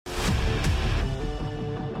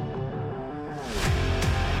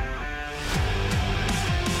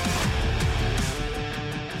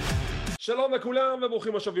שלום לכולם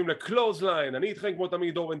וברוכים השבים לקלוזליין, אני איתכם כמו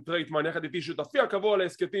תמיד אורן טרייטמן, יחד איתי שותפי הקבוע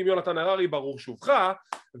להסכתים יונתן הררי, ברוך שובך,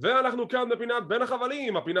 ואנחנו כאן בפינת בין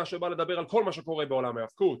החבלים, הפינה שבאה לדבר על כל מה שקורה בעולם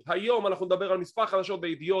ההיאבקות. היום אנחנו נדבר על מספר חדשות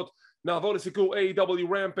בידיעות, נעבור לסיקור AEW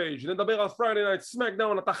Rampage, נדבר על Friday Night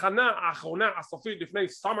Smackdown, התחנה האחרונה הסופית לפני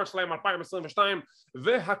סאמרסלאם 2022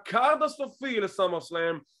 והקארד הסופי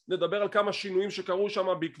לסאמרסלאם, נדבר על כמה שינויים שקרו שם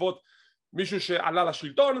בעקבות מישהו שעלה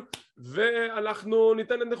לשלטון, ואנחנו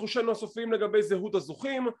ניתן את ניחושנו הסופיים לגבי זהות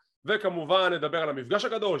הזוכים, וכמובן נדבר על המפגש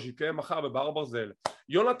הגדול שיתקיים מחר בבר ברזל.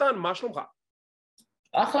 יונתן, מה שלומך?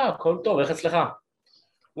 אחלה, הכל טוב, איך אצלך?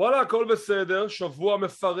 וואלה, הכל בסדר, שבוע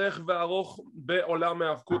מפרך וארוך בעולם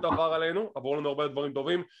ההיאבקות עבר עלינו, עברו לנו הרבה דברים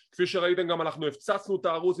טובים, כפי שראיתם גם אנחנו הפצצנו את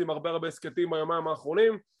הערוץ עם הרבה הסקטים ביומיים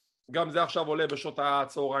האחרונים, גם זה עכשיו עולה בשעות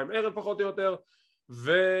הצהריים ערב פחות או יותר,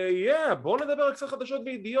 בואו נדבר על קצת חדשות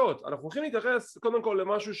וידיעות. אנחנו הולכים להתייחס קודם כל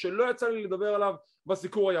למשהו שלא יצא לי לדבר עליו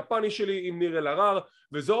בסיקור היפני שלי עם ניר אלהרר,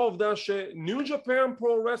 וזו העובדה שניו ג'פן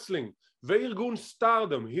פרו רסלינג וארגון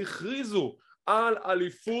סטארדום הכריזו על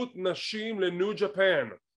אליפות נשים לניו ג'פן.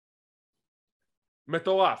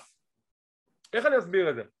 מטורף. איך אני אסביר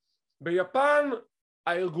את זה? ביפן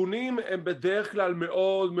הארגונים הם בדרך כלל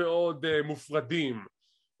מאוד מאוד מופרדים,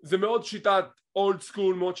 זה מאוד שיטת אולד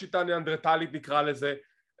סקול, מאוד שיטה ניאנדרטלית נקרא לזה,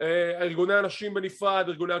 ארגוני הנשים בנפרד,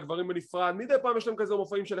 ארגוני הגברים בנפרד, מדי פעם יש להם כזה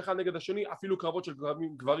מופעים של אחד נגד השני, אפילו קרבות של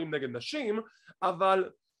גברים נגד נשים, אבל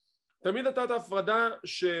תמיד הייתה את ההפרדה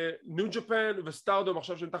שניו ג'פן וסטארדום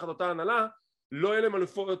עכשיו שהם תחת אותה הנהלה לא יהיה להם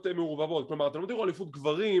אליפות מעורבבות, כלומר אתם לא תראו אליפות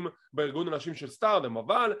גברים בארגון הנשים של סטארדום,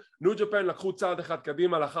 אבל ניו ג'פן לקחו צעד אחד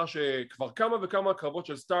קדימה לאחר שכבר כמה וכמה קרבות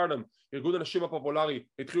של סטארדום, ארגון הנשים הפופולרי,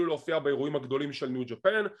 התחילו להופיע באירועים הגדולים של ניו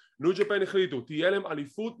ג'פן. ניו ג'פן החליטו, תהיה להם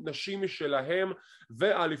אליפות נשים משלהם,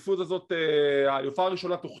 והאליפות הזאת, ההופעה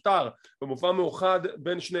הראשונה תוכתר במופע מאוחד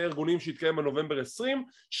בין שני ארגונים שהתקיים בנובמבר 20,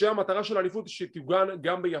 שהמטרה של האליפות שתוגן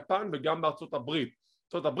גם ביפן וגם בארצות הברית.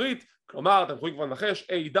 ארצות הברית, כלומר אתם יכולים כבר לנחש,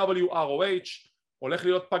 AEW ROH הולך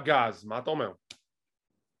להיות פגז, מה אתה אומר?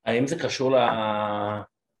 האם זה קשור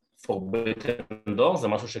ל-Forbidden Door? זה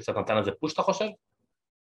משהו שקצת נתן לזה פוש, אתה חושב?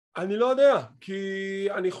 אני לא יודע, כי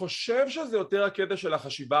אני חושב שזה יותר הקטע של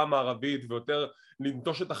החשיבה המערבית ויותר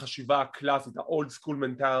לנטוש את החשיבה הקלאסית, ה-old school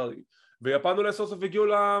mentality, ויפן אולי סוף סוף הגיעו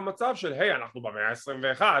למצב של היי, אנחנו במאה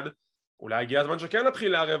ה-21, אולי הגיע הזמן שכן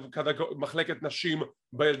נתחיל לערב מחלקת נשים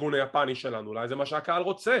בארגון היפני שלנו, אולי זה מה שהקהל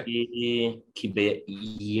רוצה. כי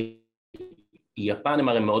ביפן הם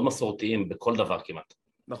הרי מאוד מסורתיים בכל דבר כמעט.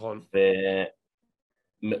 נכון.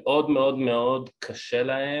 ומאוד מאוד מאוד קשה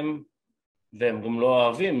להם, והם גם לא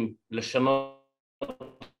אוהבים לשנות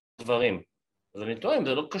דברים. אז אני טועה,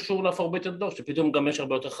 זה לא קשור ל-Forbidden Door, שפתאום גם יש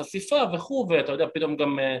הרבה יותר חשיפה וכו', ואתה יודע, פתאום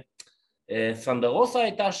גם סנדרוסה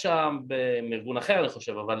הייתה שם בארגון אחר, אני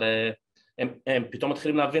חושב, אבל הם פתאום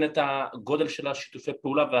מתחילים להבין את הגודל של השיתופי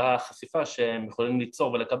פעולה והחשיפה שהם יכולים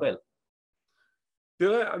ליצור ולקבל.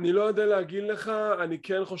 תראה, אני לא יודע להגיד לך, אני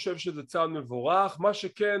כן חושב שזה צעד מבורך, מה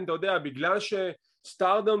שכן, אתה יודע, בגלל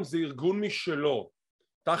שסטארדום זה ארגון משלו,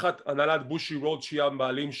 תחת הנהלת בושי רוד שהיא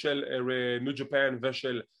הבעלים של ניו ג'פן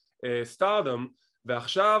ושל סטארדום,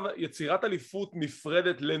 ועכשיו יצירת אליפות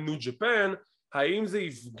נפרדת לניו ג'פן, האם זה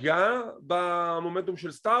יפגע במומנטום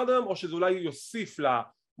של סטארדום או שזה אולי יוסיף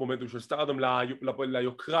למומנטום של סטארדום,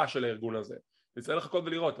 ליוקרה של הארגון הזה? נצטרך לחכות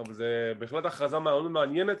ולראות, אבל זה בהחלט הכרזה מאוד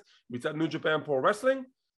מעניינת מצד ניו ג'פן פרו רסלינג.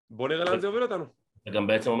 בוא נראה לאן זה יוביל אותנו. זה גם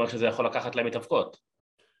בעצם אומר שזה יכול לקחת להם התאבקות.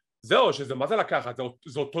 זהו, שזה מה זה לקחת,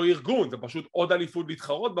 זה אותו ארגון, זה פשוט עוד אליפות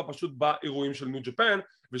להתחרות בה פשוט באירועים של ניו ג'פן,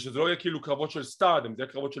 ושזה לא יהיה כאילו קרבות של סטארדום, זה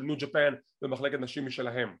יהיה קרבות של ניו ג'פן במחלקת נשים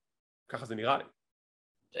משלהם. ככה זה נראה לי.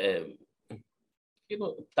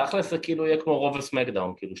 כאילו, תכלס זה כאילו יהיה כמו רובל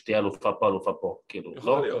סמקדאון, כאילו שתהיה אלופה פה, אלופה פה, כאילו.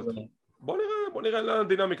 יכול להיות. בוא נראה לאן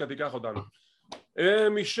הדינמיקה תיקח אותנו.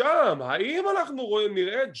 משם, האם אנחנו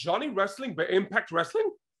נראה ג'וני רסלינג באימפקט רסלינג?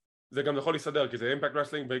 זה גם יכול להסתדר, כי זה אימפקט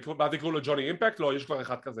רסלינג, ואז יקראו לו ג'וני אימפקט? לא, יש כבר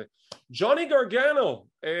אחד כזה. ג'וני גרגנו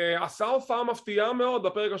עשה הופעה מפתיעה מאוד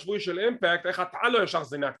בפרק השבועי של אימפקט, איך אתה לא ישר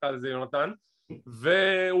זינקת על זה יונתן,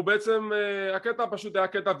 והוא בעצם, הקטע פשוט היה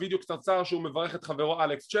קטע וידאו קצרצר שהוא מברך את חברו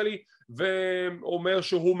אלכס צ'לי, ואומר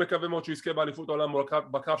שהוא מקווה מאוד שהוא יזכה באליפות העולם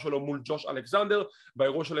בקרב שלו מול ג'וש אלכסנדר,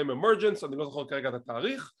 באירוע שלהם אמרג'נס, אני לא זוכר כרגע את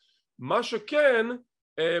התאריך. מה שכן,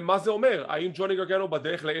 מה זה אומר? האם ג'וני גרגנו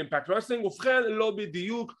בדרך לאימפקט רסלינג? ובכן, לא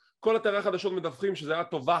בדיוק. כל אתרי החדשות מדווחים שזה היה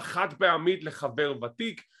טובה חד פעמית לחבר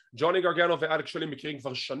ותיק. ג'וני גרגנו ואלכס צ'לי מכירים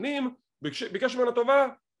כבר שנים, ביקש ממנו טובה,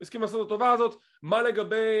 הסכים לעשות את הטובה הזאת. מה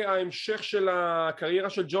לגבי ההמשך של הקריירה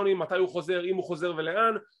של ג'וני, מתי הוא חוזר, אם הוא חוזר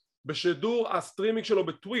ולאן? בשידור הסטרימינג שלו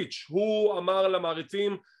בטוויץ' הוא אמר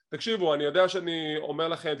למעריצים, תקשיבו, אני יודע שאני אומר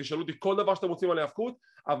לכם, תשאלו אותי כל דבר שאתם רוצים על ההיאבקות,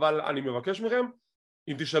 אבל אני מבקש מכם,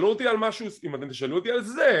 אם תשאלו אותי על משהו, אם אתם תשאלו אותי על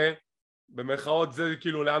זה, במרכאות זה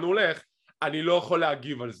כאילו לאן הוא הולך, אני לא יכול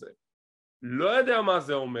להגיב על זה. לא יודע מה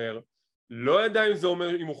זה אומר, לא יודע אם זה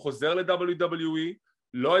אומר אם הוא חוזר ל-WWE,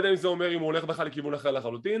 לא יודע אם זה אומר אם הוא הולך בכלל לכיוון אחר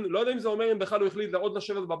לחלוטין, לא יודע אם זה אומר אם בכלל הוא החליט לעוד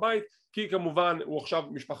לשבת בבית, כי כמובן הוא עכשיו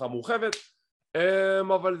משפחה מורחבת,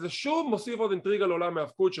 אבל זה שוב מוסיף עוד אינטריגה לעולם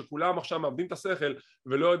ההיאבקות, שכולם עכשיו מאבדים את השכל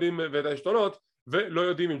ולא יודעים ואת ההשתונות, ולא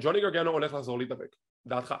יודעים אם ג'וני גרגנו הולך לחזור להתאבק.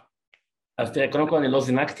 דעתך? אז תראה, קודם כל אני לא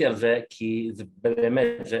זינקתי על זה, כי זה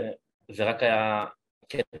באמת, זה רק היה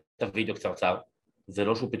קטע וידאו קצרצר, זה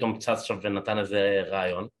לא שהוא פתאום צץ שם ונתן איזה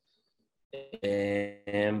רעיון,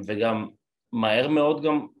 וגם מהר מאוד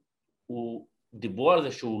גם דיברו על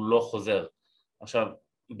זה שהוא לא חוזר. עכשיו,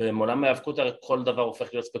 בעולם ההיאבקות הרי כל דבר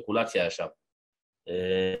הופך להיות ספקולציה ישר.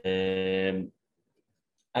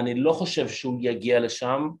 אני לא חושב שהוא יגיע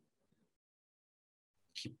לשם,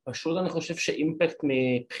 כי פשוט אני חושב שאימפקט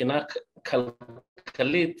מבחינה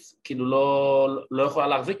כלכלית, כאילו לא יכולה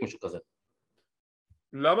להחזיק משהו כזה.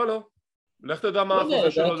 למה לא? לך תדע מה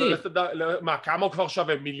החוזה שלו, לך תדע, מה, כמה הוא כבר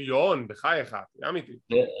שווה? מיליון? בחייך, אמיתי.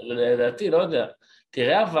 לדעתי, לא יודע.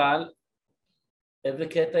 תראה אבל, איזה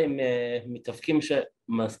קטע עם מתאבקים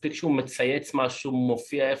שמספיק שהוא מצייץ משהו,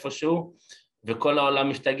 מופיע איפשהו, וכל העולם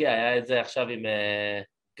משתגע, היה את זה עכשיו עם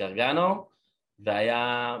גרגנו,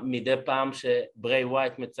 והיה מדי פעם שברי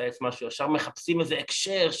ווייט מצייץ משהו, ישר מחפשים איזה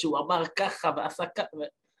הקשר שהוא אמר ככה ועשה ככה,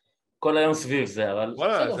 כל היום סביב זה, אבל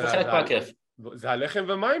זה חלק מהכיף. זה הלחם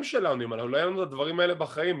ומים שלנו, אם לא היה לנו את הדברים האלה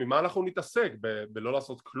בחיים, ממה אנחנו נתעסק? בלא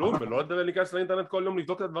לעשות כלום, בלא להיכנס לאינטרנט כל יום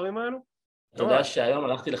לבדוק את הדברים האלו? אתה יודע שהיום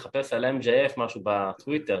הלכתי לחפש על MJF משהו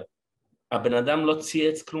בטוויטר, הבן אדם לא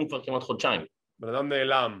צייץ כלום כבר כמעט חודשיים. בן אדם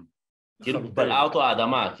נעלם. כאילו בלעה אותו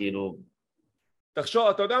האדמה, כאילו... תחשוב,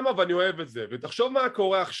 אתה יודע מה, ואני אוהב את זה, ותחשוב מה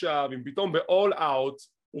קורה עכשיו, אם פתאום ב-all out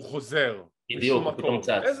הוא חוזר. בדיוק, פתאום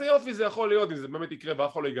צץ. איזה יופי זה יכול להיות, אם זה באמת יקרה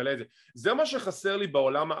ואף אחד לא יגלה את זה. זה מה שחסר לי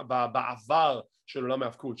בעבר של עולם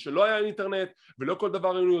ההיאבקות, שלא היה אינטרנט, ולא כל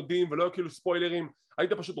דבר היינו יודעים, ולא היו כאילו ספוילרים,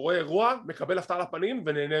 היית פשוט רואה אירוע, מקבל הפתעה לפנים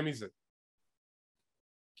ונהנה מזה.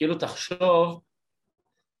 כאילו תחשוב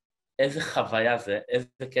איזה חוויה זה,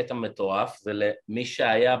 איזה קטע מטורף, זה למי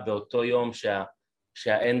שהיה באותו יום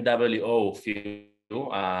שה-NWO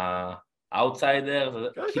הופיעו,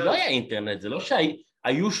 האוטסיידר, כי לא היה אינטרנט, זה לא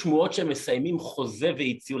שהיו שמועות שהם מסיימים חוזה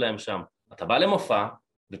והציעו להם שם. אתה בא למופע,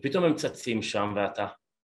 ופתאום הם צצים שם ואתה,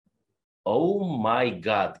 מי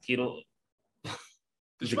גאד, כאילו...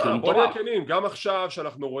 תשמע, בוא נהיה כנים, גם עכשיו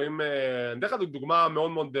שאנחנו רואים, אני אתן לך דוגמה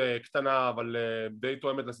מאוד מאוד קטנה, אבל די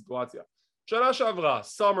תואמת לסיטואציה. שנה שעברה,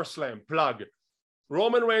 סאמרסלאם, פלאג,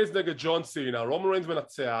 רומן ריינס נגד ג'ון סינה, רומן ריינס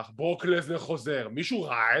מנצח, ברוק לזנר חוזר, מישהו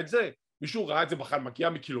ראה את זה? מישהו ראה את זה בכלל מגיע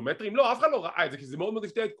מקילומטרים? לא, אף אחד לא ראה את זה, כי זה מאוד מאוד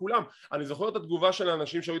הפתיע את כולם. אני זוכר את התגובה של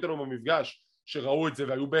האנשים שהיו איתנו במפגש, שראו את זה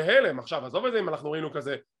והיו בהלם. עכשיו, עזוב את זה אם אנחנו ראינו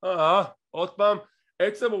כזה, עוד פעם,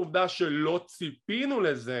 עצם העובדה שלא ציפינו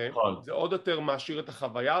לזה, זה עוד יותר מעשיר את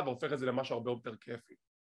החוויה והופך את זה למשהו הרבה יותר כיפי.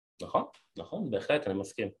 נכון, נכון, בהחלט, אני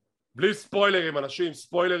מסכים. בלי ספוילרים, אנשים,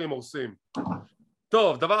 ספוילרים הורסים.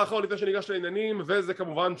 טוב, דבר אחרון לפני שניגש לעניינים, וזה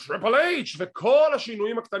כמובן טריפל אייץ' וכל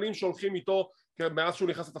השינויים הקטנים שהולכים איתו מאז שהוא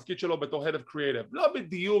נכנס לתפקיד שלו בתור Head of Creative. לא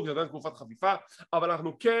בדיוק, זה עדיין תקופת חפיפה, אבל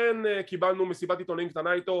אנחנו כן קיבלנו מסיבת עיתונאים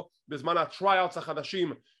קטנה איתו בזמן הטריאוטס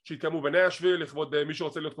החדשים שהתקיימו בנשוויל לכבוד מי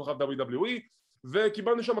שרוצה להיות כוכב WWE,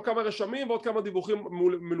 וקיבלנו שם כמה רשמים ועוד כמה דיווחים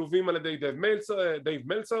מלווים על ידי דייב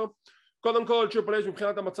מלצר. קודם כל, טריפל אייץ'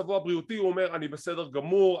 מבחינת המצבו הבריאותי הוא אומר אני בסדר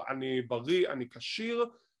גמור, אני בריא, אני כשיר,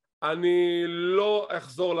 אני לא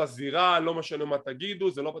אחזור לזירה, לא משנה מה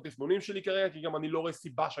תגידו, זה לא בתכנונים שלי כרגע, כי גם אני לא רואה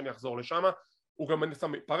סיבה שאני אחזור לשם. הוא גם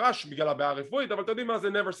פרש בגלל הבעיה הרפואית, אבל אתם יודעים מה זה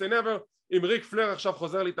never say never. אם ריק פלר עכשיו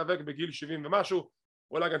חוזר להתאבק בגיל 70 ומשהו,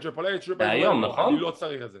 אולי גם טריפל אייץ' זה היום, נכון? אני לא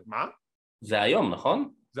צריך את זה. מה? זה היום,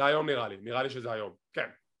 נכון? זה היום נראה לי שזה היום. כן,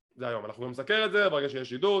 זה היום. אנחנו גם נסקר את זה, ברגע שיש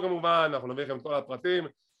שידור כמובן, אנחנו נביא לכם את כל הפרטים.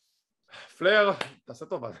 פלר, תעשה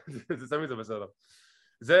טובה, זה תמיד זה בסדר.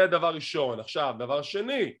 זה דבר ראשון. עכשיו, דבר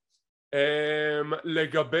שני,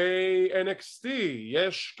 לגבי NXT,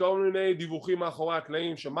 יש כל מיני דיווחים מאחורי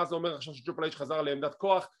הקלעים, שמה זה אומר עכשיו שטריפל אייץ' חזר לעמדת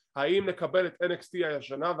כוח, האם נקבל את NXT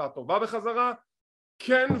הישנה והטובה בחזרה?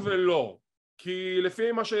 כן ולא, כי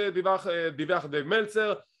לפי מה שדיווח דייב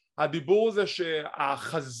מלצר, הדיבור זה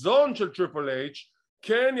שהחזון של טריפל אייץ'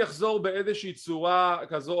 כן יחזור באיזושהי צורה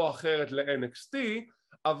כזו או אחרת ל-NXT,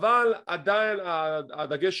 אבל עדיין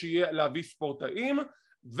הדגש יהיה להביא ספורטאים,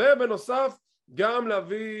 ובנוסף גם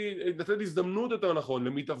לתת הזדמנות יותר נכון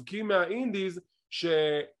למתאבקים מהאינדיז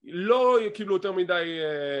שלא קיבלו יותר מדי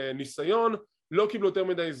ניסיון, לא קיבלו יותר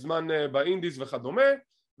מדי זמן באינדיז וכדומה,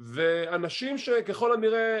 ואנשים שככל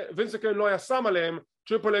הנראה וינס מקמן לא היה שם עליהם,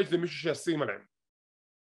 טריפל אייץ' זה מישהו שישים עליהם.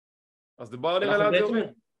 אז בואו נראה לאן זה עובר.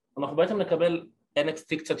 אנחנו בעצם נקבל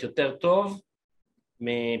NXT קצת יותר טוב,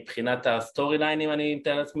 מבחינת הסטורי ליינים אני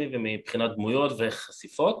מתאר לעצמי, ומבחינת דמויות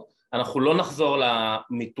וחשיפות. אנחנו לא נחזור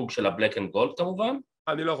למיתוג של הבלק אנד גולד כמובן.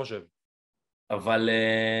 אני לא חושב. אבל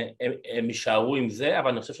הם יישארו עם זה,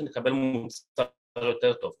 אבל אני חושב שנקבל מוצר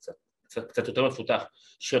יותר טוב, קצת יותר מפותח,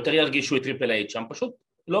 שיותר ירגישו את טריפל אייץ' שם, פשוט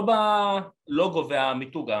לא בלוגו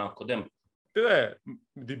והמיתוג הקודם. תראה,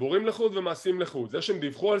 דיבורים לחוד ומעשים לחוד, זה שהם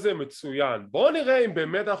דיווחו על זה מצוין. בואו נראה אם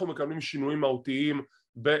באמת אנחנו מקבלים שינויים מהותיים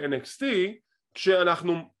ב-NXT,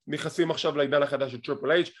 כשאנחנו נכנסים עכשיו לעידן החדש של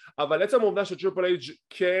טריפל אייץ', אבל עצם העובדה שטריפל אייץ'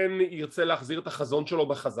 כן ירצה להחזיר את החזון שלו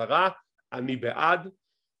בחזרה, אני בעד.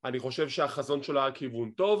 אני חושב שהחזון שלו היה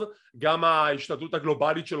כיוון טוב, גם ההשתתפות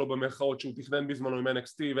הגלובלית שלו במרכאות שהוא תכנן בזמנו עם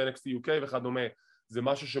NXT ו-NXT UK וכדומה, זה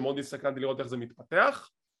משהו שמאוד הסתכלתי לראות איך זה מתפתח.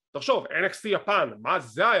 תחשוב, NXT יפן, מה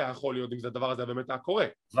זה היה יכול להיות אם זה הדבר הזה באמת היה קורה?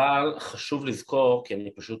 אבל חשוב לזכור, כי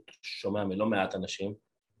אני פשוט שומע מלא מעט אנשים,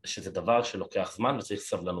 שזה דבר שלוקח זמן וצריך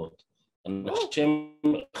סבלנות. אנשים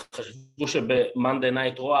חשבו שבמנדי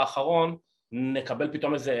נייט רוע האחרון נקבל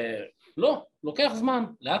פתאום איזה... לא, לוקח זמן,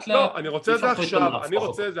 לאט לאט. לא, אני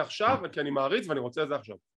רוצה את זה עכשיו, כי אני מעריץ ואני רוצה את זה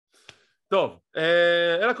עכשיו. טוב,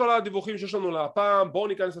 אלה כל הדיווחים שיש לנו להפעם, בואו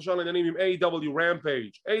ניכנס עכשיו לעניינים עם AEW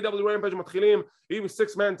Rampage. AEW Rampage מתחילים עם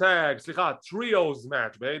 6-man tag, trios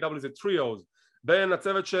match, ב-AEW זה trios, בין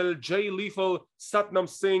הצוות של ג'יי ליפל, סטנאם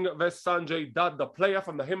סינג וסנג'יי דאד, the player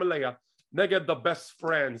from the Himalaya, נגד the best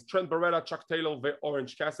friends, טרנט ברדה, צ'אק טיילור ואורנג'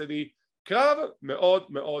 קאסידי. קרב מאוד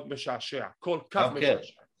מאוד משעשע, כל כך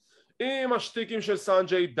משעשע. עם השטיקים של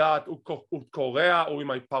סנג'יי דאט, הוא קורע, הוא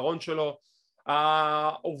עם העיפרון שלו.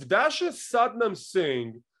 העובדה שסטנאם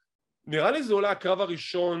סינג, נראה לי זה אולי הקרב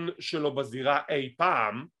הראשון שלו בזירה אי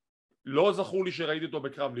פעם, לא זכור לי שראיתי אותו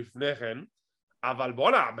בקרב לפני כן, אבל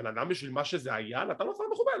בוא'נה, בן אדם בשביל מה שזה היה, נתן הופעה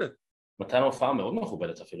מכובדת. נתן הופעה מאוד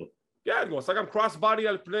מכובדת אפילו. כן, הוא עשה גם קרוס בודי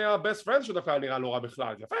על פני ה-best friends שדווקא נראה לא רע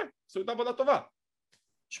בכלל, יפה, עשו את העבודה טובה.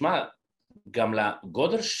 שמע, גם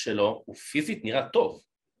לגודל שלו הוא פיזית נראה טוב.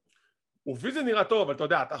 הוא פיזית נראה טוב, אבל אתה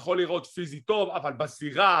יודע, אתה יכול לראות פיזית טוב, אבל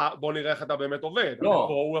בזירה בוא נראה איך אתה באמת עובד. לא.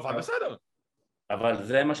 הוא עבד בסדר. אבל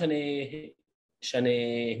זה מה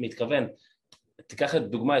שאני מתכוון. תיקח את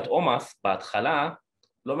דוגמה את אומאס, בהתחלה,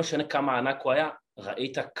 לא משנה כמה ענק הוא היה,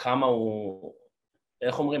 ראית כמה הוא,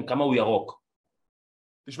 איך אומרים, כמה הוא ירוק.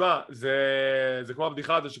 תשמע, זה כמו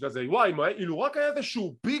הבדיחה הזו שכזה, וואי, אילו רק היה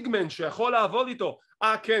איזשהו ביגמן שיכול לעבוד איתו,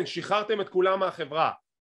 כן, שחררתם את כולם מהחברה.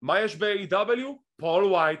 מה יש ב-AEW? פול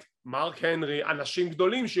ווייט, מרק הנרי, אנשים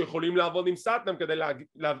גדולים שיכולים לעבוד עם סטנאם כדי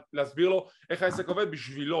להסביר לו איך העסק עובד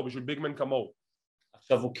בשבילו, בשביל ביגמן כמוהו.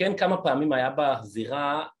 עכשיו, הוא כן כמה פעמים היה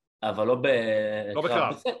בזירה, אבל לא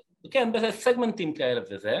בקרב. כן, בסגמנטים כאלה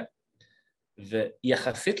וזה,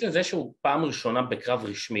 ויחסית לזה שהוא פעם ראשונה בקרב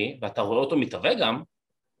רשמי, ואתה רואה אותו מתהווה גם,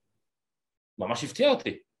 ממש הפתיע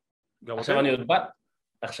אותי.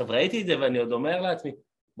 עכשיו ראיתי את זה ואני עוד אומר לעצמי,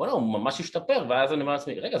 בוא'נה, הוא ממש השתפר, ואז אני אומר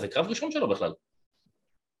לעצמי, רגע, זה קרב ראשון שלו בכלל.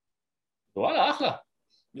 וואלה, אחלה.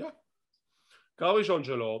 קרב ראשון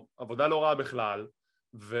שלו, עבודה לא רעה בכלל,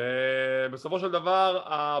 ובסופו של דבר,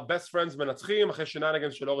 ה-best friends מנצחים, אחרי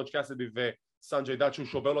שנאנגנס של אורנג' קאסידי וסנג'יי דאט, שהוא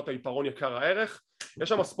שובר לו את העיפרון יקר הערך. יש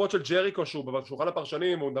שם ספוט של ג'ריקו, שהוא בשולחן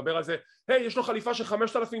הפרשנים, והוא מדבר על זה, היי, יש לו חליפה של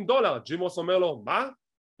 $5,000. ג'ים רוס אומר לו, מה?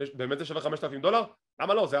 באמת זה שווה $5,000?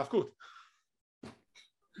 למה לא? זה האבקות.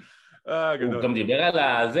 הוא גם דיבר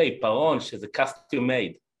על זה, עיפרון, שזה custom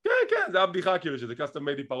made. כן, זה הבדיחה כאילו, שזה custom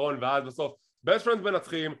made עיפרון, ואז בסוף, best friends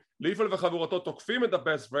מנצחים, ליפל וחבורתו תוקפים את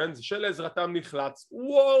ה-best friends, שלעזרתם נחלץ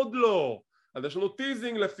וורדלו. אז יש לנו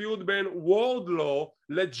טיזינג לפיוד בין וורדלו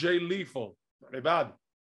לג'יי ליפל. אני בעד.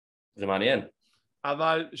 זה מעניין.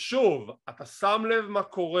 אבל שוב, אתה שם לב מה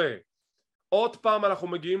קורה. עוד פעם אנחנו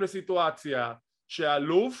מגיעים לסיטואציה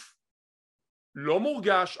שהאלוף לא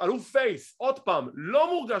מורגש, אלוף פייס, עוד פעם, לא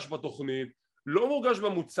מורגש בתוכנית, לא מורגש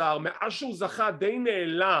במוצר, מאז שהוא זכה די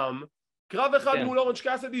נעלם, קרב אחד מול אורנג'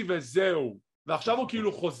 קאסידי וזהו, ועכשיו הוא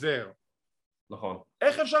כאילו חוזר. נכון.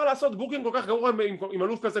 איך אפשר לעשות בוקינג כל כך גרוע עם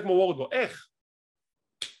אלוף כזה כמו וורדלו? איך?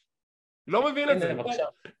 לא מבין את זה.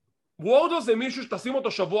 וורדלו זה מישהו שתשים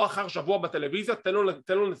אותו שבוע אחר שבוע בטלוויזיה, תן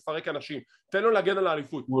לו לפרק אנשים, תן לו להגן על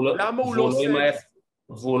האליפות. למה הוא לא עושה?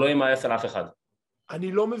 והוא לא ימאס על אף אחד.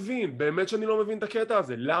 אני לא מבין, באמת שאני לא מבין את הקטע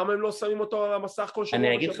הזה, למה הם לא שמים אותו על המסך כל שבוע?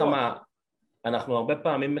 אני אגיד לך מה, אנחנו הרבה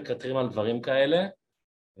פעמים מקטרים על דברים כאלה,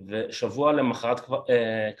 ושבוע למחרת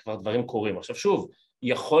כבר דברים קורים. עכשיו שוב,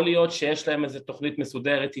 יכול להיות שיש להם איזו תוכנית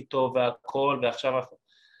מסודרת איתו והכל, ועכשיו,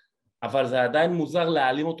 אבל זה עדיין מוזר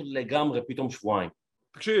להעלים אותו לגמרי פתאום שבועיים.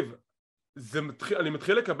 תקשיב, אני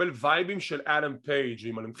מתחיל לקבל וייבים של אדם פייג'.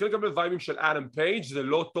 אם אני מתחיל לקבל וייבים של אדם פייג' זה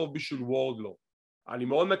לא טוב בשביל וורדלו. אני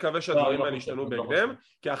מאוד מקווה שהדברים האלה ישתנו בהקדם,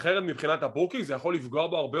 כי אחרת מבחינת הבוקינג זה יכול לפגוע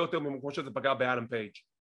בו הרבה יותר כמו שזה פגע באדם פייג'.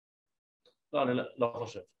 לא, אני לא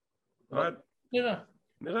חושב.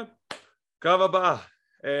 נראה. קרב הבא,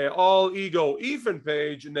 All Ego Ethan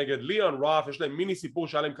Page נגד ליאון רף, יש להם מיני סיפור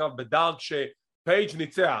שהיה להם קרב בדארק שפייג'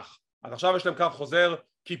 ניצח, אז עכשיו יש להם קרב חוזר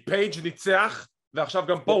כי פייג' ניצח ועכשיו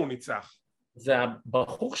גם פה הוא ניצח. זה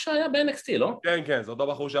הבחור שהיה ב-NXT, לא? כן, זה אותו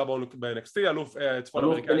בחור שהיה ב-NXT, אלוף צפון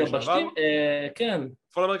אמריקאי לשעבר. כן.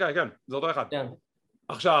 צפון אמריקאי, כן, זה אותו אחד.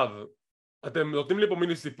 עכשיו, אתם נותנים לי פה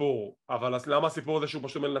מיני סיפור, אבל למה הסיפור הזה שהוא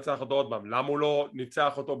פשוט מנצח אותו עוד פעם? למה הוא לא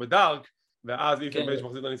ניצח אותו בדארק, ואז אית'ן פייג'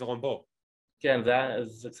 מחזיר את הניצחון פה? כן,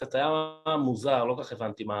 זה קצת היה מוזר, לא כך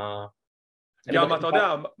הבנתי מה... גם אתה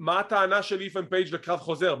יודע, מה הטענה של אית'ן פייג' לקרב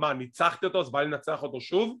חוזר? מה, ניצחתי אותו, אז בא לי לנצח אותו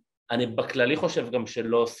שוב? אני בכללי חושב גם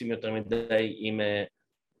שלא עושים יותר מדי עם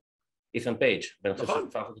אית'ן פייג', ואני חושב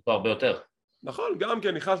שצריך אותו הרבה יותר. נכון, גם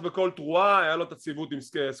כן, נכנס בכל תרועה, היה לו את הציוות עם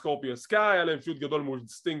סקורפיו סקאי, היה להם פיוט גדול מול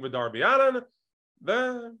סטינג ודרבי אלן,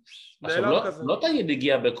 ונעלם כזה. לא תגיד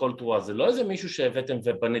הגיע בכל תרועה, זה לא איזה מישהו שהבאתם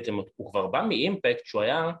ובניתם, הוא כבר בא מאימפקט שהוא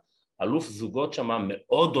היה אלוף זוגות שם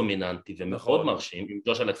מאוד דומיננטי ומאוד מרשים, עם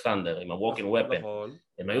ג'וש אלכסנדר, עם הווקינג ופן,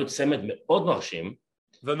 הם היו צמד מאוד מרשים.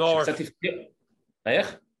 The North.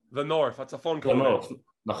 איך? The North, הצפון כמובן.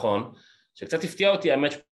 נכון, שקצת הפתיע אותי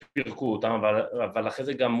האמת שפירקו אותם, אבל אחרי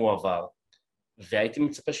זה גם הוא עבר, והייתי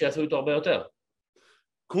מצפה שיעשו איתו הרבה יותר.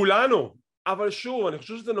 כולנו, אבל שוב, אני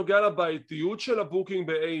חושב שזה נוגע לבעייתיות של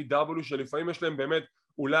הבוקינג ב-AEW, שלפעמים יש להם באמת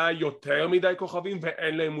אולי יותר מדי כוכבים,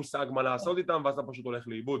 ואין להם מושג מה לעשות איתם, ואז אתה פשוט הולך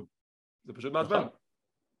לאיבוד. זה פשוט מעצבן.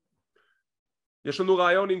 יש לנו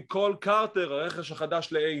רעיון עם קול קארטר, הרכש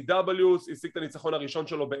החדש ל-AEW, השיג את הניצחון הראשון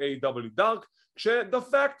שלו ב-AEW Dark,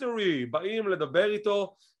 כש-The Factory באים לדבר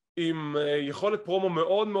איתו עם יכולת פרומו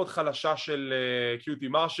מאוד מאוד חלשה של קיוטי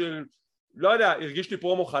מרשל, לא יודע, הרגיש לי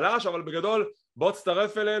פרומו חלש, אבל בגדול בוא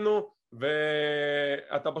תצטרף אלינו,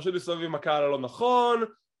 ואתה פשוט מסתובב עם הקהל הלא נכון,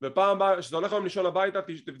 ופעם הבאה, כשאתה הולך היום לישון הביתה,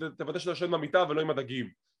 תוודא שאתה ישן במיטה ולא עם הדגים.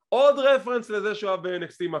 עוד רפרנס לזה שהוא היה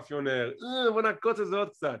ב-NXT מאפיונר, בוא נעקוץ את זה עוד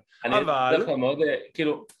קצת. אבל... אני מאוד,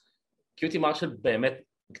 כאילו, קיוטי מרשל באמת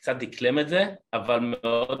קצת דקלם את זה, אבל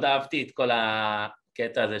מאוד אהבתי את כל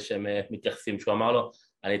הקטע הזה שהם מתייחסים, שהוא אמר לו,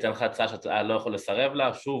 אני אתן לך הצעה שאתה לא יכול לסרב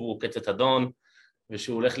לה, שוב הוא קצת אדון,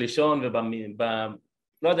 ושהוא הולך לישון,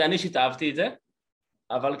 לא יודע, אני שהתאהבתי את זה,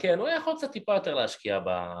 אבל כן, הוא יכול קצת טיפה יותר להשקיע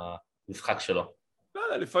במשחק שלו. לא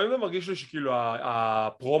יודע, לפעמים זה מרגיש לי שכאילו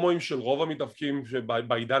הפרומואים של רוב המתאבקים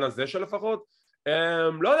בעידן הזה שלפחות,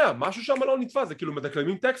 לא יודע, משהו שם לא נתפס, זה כאילו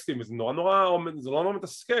מדקלמים טקסטים, זה נורא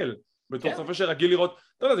מתסכל, בתור צופה שרגיל לראות,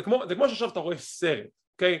 אתה יודע, זה כמו שעכשיו אתה רואה סרט,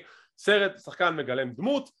 אוקיי? סרט, שחקן מגלם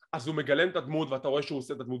דמות, אז הוא מגלם את הדמות ואתה רואה שהוא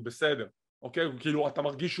עושה את הדמות בסדר, אוקיי? כאילו אתה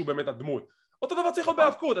מרגיש שהוא באמת הדמות. אותו דבר צריך להיות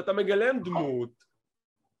בהיאבקות, אתה מגלם דמות,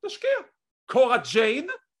 תשקיע. קורה ג'ייד,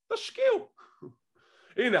 תשקיעו.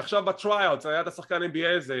 הנה, עכשיו בטריילס, היה את השחקן NBA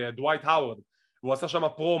הזה, דווייט האוורד, והוא עשה שם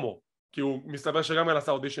פרומו, כי הוא מסתבר שגם אלה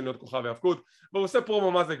עשה אודישן להיות כוכב ההיאבקות, והוא עושה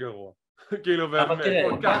פרומו מה זה גרוע. כאילו,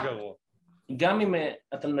 וכל כך גרוע. גם אם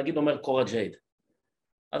אתה נגיד אומר קורה ג'ייד,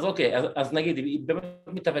 אז אוקיי, אז נגיד, היא באמת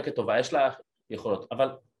מתאבקת טובה, יש לה יכולות, אבל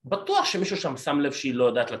בטוח שמישהו שם שם לב שהיא לא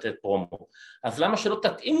יודעת לתת פרומו, אז למה שלא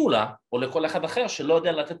תתאימו לה, או לכל אחד אחר שלא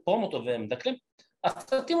יודע לתת פרומו טוב והם מדקלים, אז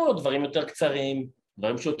תתאימו לו דברים יותר קצרים,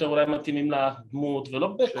 דברים שיותר אולי מתאימים לדמות, ולא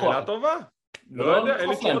בכוח. שאלה טובה. לא יודע, אין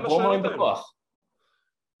לי תשובה לשאלות האלו.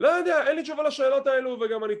 לא יודע, אין לי תשובה לשאלות האלו,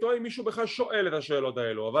 וגם אני טועה אם מישהו בכלל שואל את השאלות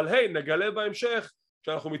האלו, אבל היי, נגלה בהמשך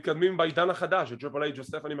שאנחנו מתקדמים בעידן החדש, של טריפל אייג'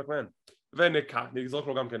 וסטפני מקמן. נזרוק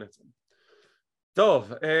לו גם כן עצם.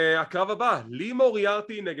 טוב, הקרב הבא, לי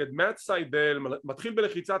מוריארטי נגד מאט סיידל, מתחיל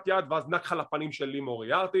בלחיצת יד ואז נקחה לפנים של לי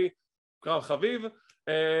מוריארטי, קרב חביב,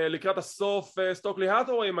 לקראת הסוף סטוקלי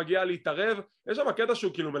האת'ווי מגיע להתערב, יש שם הקטע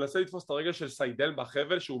שהוא כאילו מנסה לתפוס את הרגל של סיידל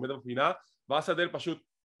בחבל שהוא עומד בפינה, ואז סיידל פשוט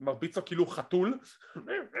מרביץ לו כאילו חתול,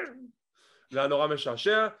 זה היה נורא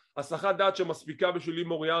משעשע, הסחת דעת שמספיקה בשביל לי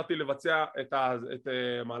מוריארטי לבצע את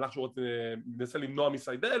מהלך שהוא מנסה למנוע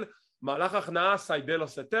מסיידל, מהלך הכנעה סיידל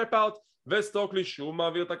עושה טאפ-אוט, וסטוקלי שהוא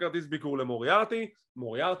מעביר את הכרטיס ביקור למוריארטי,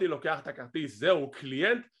 מוריארטי לוקח את הכרטיס, זהו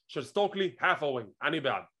קליינט של סטוקלי האת'ווי, אני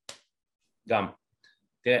בעד. גם.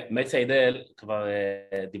 תראה, מאט סיידל, כבר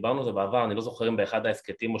דיברנו על זה בעבר, אני לא זוכר אם באחד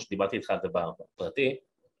ההסקטים או שדיברתי איתך על זה בפרטי,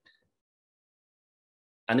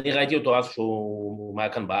 אני ראיתי אותו אז שהוא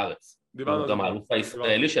היה כאן בארץ, הוא גם האלוף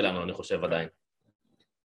הישראלי שלנו, אני חושב עדיין.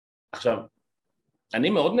 עכשיו, אני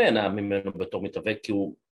מאוד נהנה ממנו בתור מתאבק, כי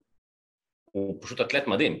הוא פשוט אתלט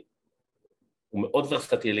מדהים, הוא מאוד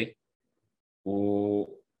ורסטילי,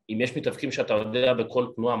 אם יש מתאבקים שאתה יודע בכל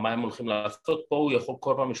תנועה מה הם הולכים לעשות, פה הוא יכול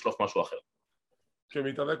כל פעם לשלוף משהו אחר.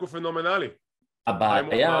 שמתאבק הוא פנומנלי.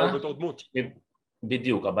 הבעיה,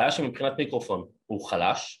 בדיוק, הבעיה שמבחינת מיקרופון הוא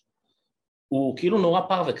חלש, הוא כאילו נורא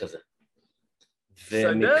פרווה כזה.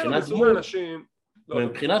 סיידר מסוג האנשים...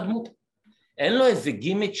 ומבחינת דמות, אין לו איזה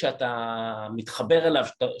גימיק שאתה מתחבר אליו,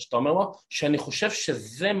 שאתה אומר לו, שאני חושב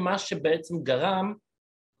שזה מה שבעצם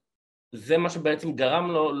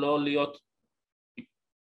גרם לו לא להיות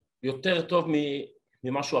יותר טוב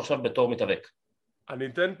ממשהו עכשיו בתור מתאבק. אני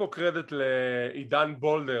אתן פה קרדיט לעידן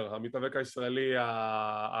בולדר, המתאבק הישראלי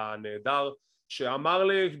הנהדר, שאמר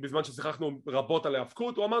לי, בזמן ששיחקנו רבות על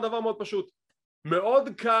ההיאבקות, הוא אמר דבר מאוד פשוט, מאוד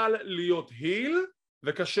קל להיות היל,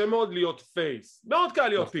 וקשה מאוד להיות פייס. מאוד קל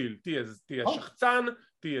להיות היל, תהיה שחצן,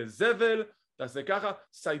 תהיה זבל, תעשה ככה.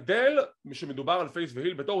 סיידל, שמדובר על פייס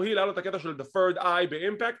והיל, בתור היל היה לו את הקטע של the third eye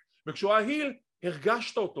באימפקט, וכשהוא היה היל,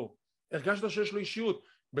 הרגשת אותו, הרגשת שיש לו אישיות.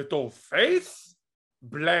 בתור פייס,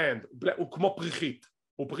 בלנד, הוא כמו פריחית,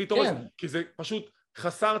 הוא פריחית הורס, כי זה פשוט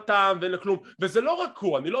חסר טעם ואין לכלום, וזה לא רק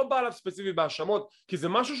הוא, אני לא בא עליו ספציפית בהאשמות, כי זה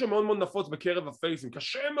משהו שמאוד מאוד נפוץ בקרב הפייסים,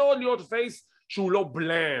 קשה מאוד להיות פייס שהוא לא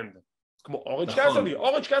בלנד, כמו אורנג' קאסידי.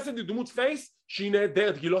 אורנג' קאסידי דמות פייס שהיא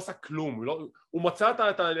נהדרת, כי היא לא עושה כלום, הוא מצא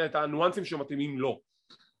את הניואנסים שמתאימים לו.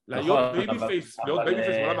 להיות בייבי פייס, להיות בייבי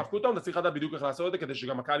פייס בעולם ההאבקות, אתה צריך לדעת בדיוק איך לעשות את זה, כדי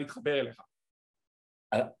שגם הקהל יתחבר אליך.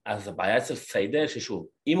 אז הבעיה אצל סיידל ששוב,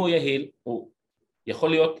 אם הוא יהיל, הוא יכול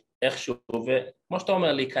להיות איכשהו, וכמו שאתה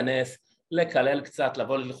אומר, להיכנס, לקלל קצת,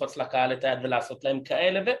 לבוא ללחוץ לקהל את היד ולעשות להם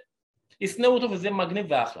כאלה, ויסנאו אותו וזה מגניב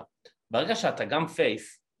ואחלה. ברגע שאתה גם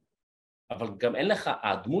פייס, אבל גם אין לך,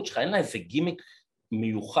 הדמות שלך אין לה איזה גימיק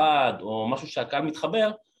מיוחד, או משהו שהקהל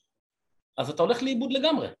מתחבר, אז אתה הולך לאיבוד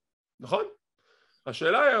לגמרי. נכון.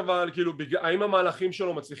 השאלה היא אבל, כאילו, האם המהלכים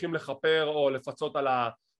שלו מצליחים לחפר או לפצות על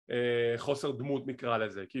חוסר דמות נקרא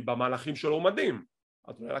לזה, כי במהלכים שלו הוא מדהים.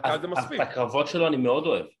 אז את הקרבות שלו אני מאוד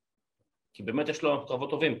אוהב, כי באמת יש לו קרבות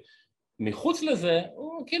טובים. מחוץ לזה,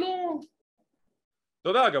 הוא כאילו... אתה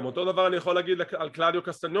יודע, גם אותו דבר אני יכול להגיד על קלאודיו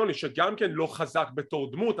קסטניוני, שגם כן לא חזק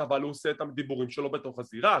בתור דמות, אבל הוא עושה את הדיבורים שלו בתוך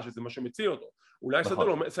הזירה, שזה מה שמציע אותו. אולי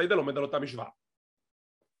סיידל עומד על אותה משוואה.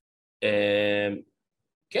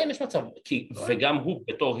 כן, יש מצב, וגם הוא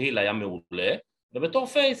בתור היל היה מעולה, ובתור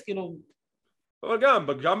פייס, כאילו... אבל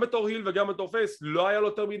גם בתור היל וגם בתור פייס לא היה לו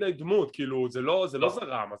יותר מדי דמות, כאילו זה לא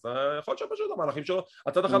זרם, אז יכול להיות שפשוט המהלכים שלו,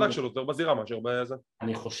 הצד החזק שלו יותר בזירה מאשר בזה.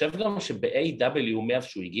 אני חושב גם שב-AEW מאז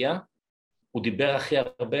שהוא הגיע, הוא דיבר הכי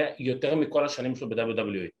הרבה יותר מכל השנים שלו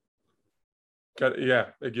ב-WWE. כן,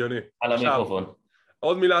 הגיוני. על המיקרופון.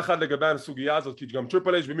 עוד מילה אחת לגבי הסוגיה הזאת, כי גם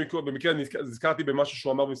טריפל אייג' במקרה נזכרתי במשהו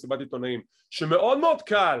שהוא אמר במסיבת עיתונאים, שמאוד מאוד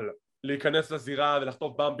קל להיכנס לזירה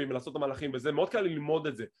ולחטוף במפים ולעשות את המהלכים וזה, מאוד קל ללמוד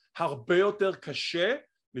את זה. הרבה יותר קשה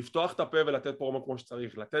לפתוח את הפה ולתת פרומו כמו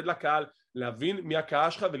שצריך, לתת לקהל להבין מי הקהל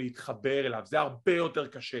שלך ולהתחבר אליו, זה הרבה יותר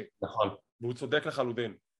קשה. נכון. והוא צודק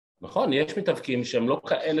לחלוטין. נכון, יש מתאבקים שהם לא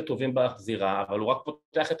כאלה טובים בזירה, אבל הוא רק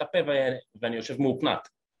פותח את הפה ואני יושב מאופנת.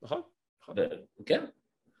 נכון. כן.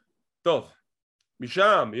 טוב.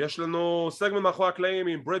 משם יש לנו סגמנט מאחורי הקלעים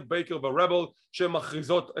עם ברד בייקר ורבל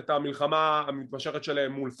שמכריזות את המלחמה המתמשכת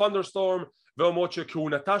שלהם מול פנדרסטורם ואומרות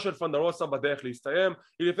שכהונתה של פנדרוסה בדרך להסתיים.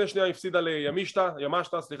 היא לפני שנייה הפסידה לימשטה,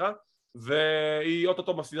 והיא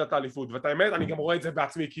אוטוטו מפסידה את האליפות, ואת האמת אני גם רואה את זה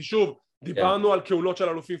בעצמי, כי שוב דיברנו על כהונות של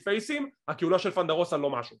אלופים פייסים, הכהונה של פנדרוסה לא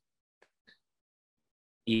משהו.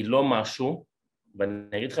 היא לא משהו,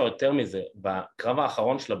 ואני אגיד לך יותר מזה, בקרב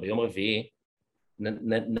האחרון שלה ביום רביעי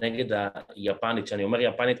נגד היפנית, שאני אומר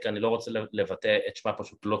יפנית כי אני לא רוצה לבטא את שמה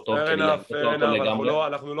פשוט לא טוב,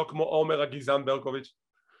 אנחנו לא כמו עומר הגזען ברקוביץ'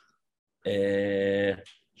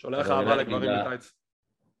 שולח אהבה לגברים בקיץ.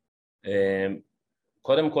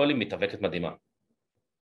 קודם כל היא מתאבקת מדהימה,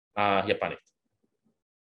 היפנית.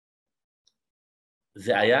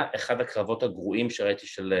 זה היה אחד הקרבות הגרועים שראיתי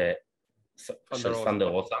של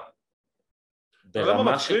פנדרוסה.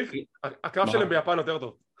 ברמה מצחיק, הקרב שלהם ביפן יותר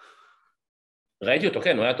טוב. ראיתי אותו,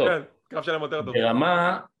 כן, הוא היה טוב. כן, קרב שלהם יותר טוב.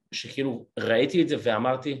 ברמה שכאילו ראיתי את זה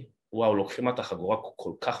ואמרתי, וואו, לוקחים את החגורה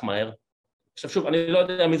כל כך מהר. עכשיו שוב, אני לא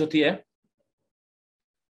יודע מי זאת תהיה,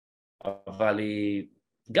 אבל היא,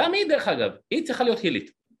 גם היא דרך אגב, היא צריכה להיות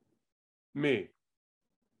הילית. מי?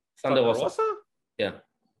 פנדרוסה? כן.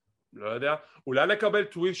 לא יודע, אולי נקבל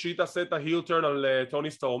טוויסט שהיא תעשה את ההיל טרן על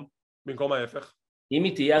טוני סטורם, במקום ההפך. אם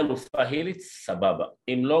היא תהיה אלופה הילית, סבבה.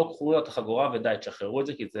 אם לא, קחו את החגורה ודי, תשחררו את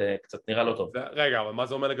זה, כי זה קצת נראה לא טוב. רגע, אבל מה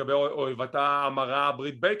זה אומר לגבי אויבתה המרה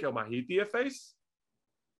ברית בייקר? מה, היא תהיה פייס?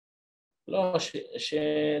 לא,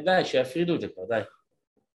 די, שיפרידו את זה כבר, די.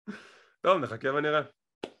 טוב, נחכה ונראה.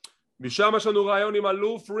 משם יש לנו רעיון עם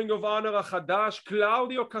אלוף רינג אוף אונר החדש,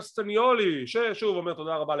 קלאודיו קסטניולי, ששוב אומר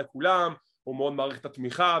תודה רבה לכולם, הוא מאוד מעריך את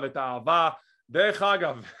התמיכה ואת האהבה. דרך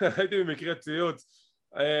אגב, הייתי במקרה ציוץ,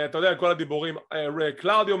 אתה יודע, כל הדיבורים,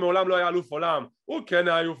 קלאודיו מעולם לא היה אלוף עולם, הוא כן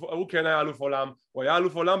היה אלוף עולם, הוא היה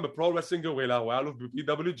אלוף עולם בפרו רסלינג גורילה, הוא היה אלוף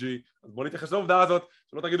ב-PWG, אז בואו נתייחס לעובדה הזאת,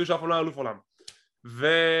 שלא תגידו שאף פעם לא היה אלוף עולם.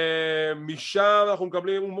 ומשם אנחנו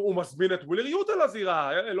מקבלים, הוא מסבין את ווילר יוטה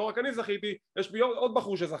לזירה, לא רק אני זכיתי, יש לי עוד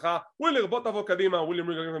בחור שזכה, ווילר בוא תבוא קדימה, ווילר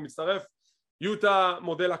ריגר מצטרף, יוטה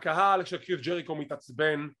מודל הקהל, כשקריס ג'ריקו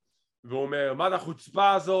מתעצבן, והוא אומר, מה זה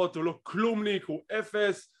החוצפה הזאת, הוא לא כלומניק, הוא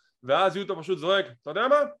אפס, ואז יוטה פשוט זורק, אתה יודע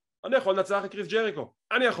מה? אני יכול לנצח את קריס ג'ריקו,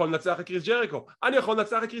 אני יכול לנצח את קריס ג'ריקו, אני יכול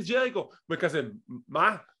לנצח את קריס ג'ריקו, וכזה,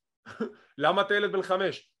 מה? למה אתה ילד בן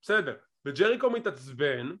 5? בסדר, וג'ריקו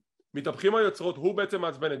מתעצבן, מתהפכים היוצרות, הוא בעצם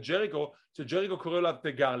מעצבן את ג'ריקו, שג'ריקו קורא לו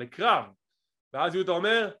תיגר לקרב, ואז יוטה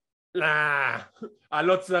אומר, לא, אני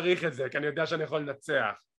לא צריך את זה, כי אני יודע שאני יכול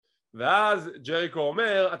לנצח, ואז ג'ריקו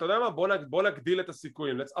אומר, אתה יודע מה? בוא נגדיל את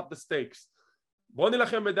הסיכויים, let's up the stakes, בוא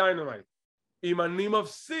נלחם בדיינמייט, אם אני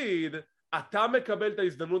מפסיד, אתה מקבל את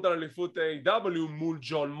ההזדמנות על אליפות AEW מול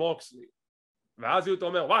ג'ון מוקסלי, ואז יוטה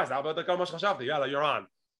אומר, וואי, זה הרבה יותר קל ממה שחשבתי, יאללה, you're on.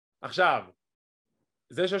 עכשיו,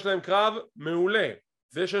 זה שיש להם קרב, מעולה,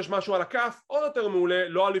 זה שיש משהו על הכף, עוד יותר מעולה,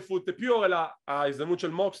 לא אליפות פיור, אלא ההזדמנות של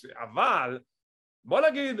מוקסלי, אבל, בוא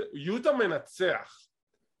נגיד, יוטה מנצח,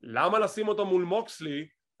 למה לשים אותו מול מוקסלי,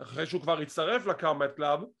 אחרי שהוא כבר יצטרף לקאמבט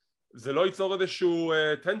קלאב, זה לא ייצור איזשהו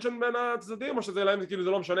טנשן בין הצדדים, או שזה להם, כאילו זה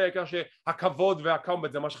לא משנה, העיקר שהכבוד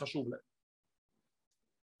והקאמבט זה מה שחשוב להם.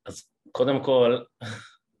 אז קודם כל,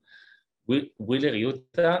 ווילר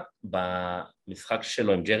יוטה במשחק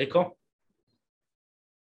שלו עם ג'ריקו,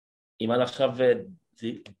 אם עד עכשיו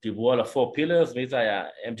דיברו על ה-4 pillars, מי זה היה?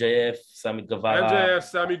 MJF, סמי גווארה? MJF,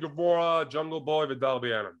 סמי גווארה, ג'ונגל בוי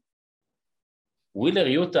ודרבי אלן. ווילר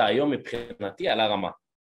יוטה היום מבחינתי על הרמה.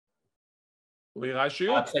 הוא יראה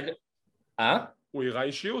אישיות. הוא יראה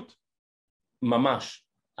אישיות. ממש.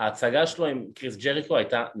 ההצגה שלו עם קריס ג'ריקו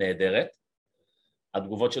הייתה נהדרת.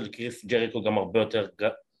 התגובות של קריס ג'ריקו גם הרבה יותר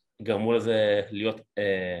גרמו לזה להיות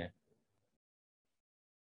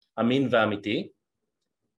אמין ואמיתי.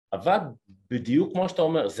 אבל בדיוק כמו שאתה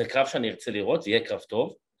אומר, זה קרב שאני ארצה לראות, זה יהיה קרב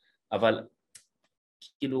טוב, אבל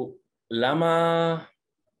כאילו,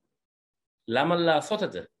 למה לעשות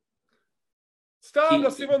את זה? סתם,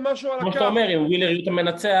 לשים עוד משהו על הקו. כמו שאתה אומר, אם ווילר יוטה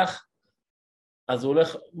מנצח, אז הוא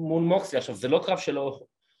הולך מול מוקסלי. עכשיו, זה לא קרב שלא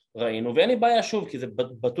ראינו, ואין לי בעיה שוב, כי זה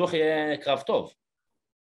בטוח יהיה קרב טוב.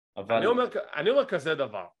 אבל... אני אומר כזה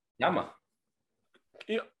דבר. למה?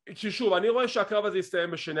 כי שוב, אני רואה שהקרב הזה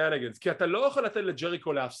יסתיים בשנהנגנס, כי אתה לא יכול לתת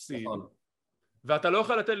לג'ריקו להפסיד, ואתה לא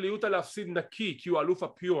יכול לתת ליוטה להפסיד נקי, כי הוא אלוף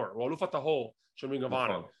הפיור, הוא אלוף הטהור של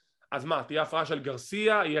מגוואנו. אז מה, תהיה הפרעה של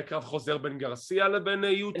גרסיה, יהיה קרב חוזר בין גרסיה לבין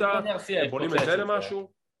יוטה, בונים את זה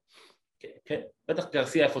למשהו? כן, בטח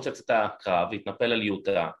גרסיה יפוצץ את הקרב, יתנפל על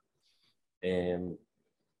יוטה.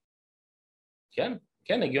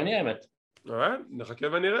 כן, הגיוני האמת. נחכה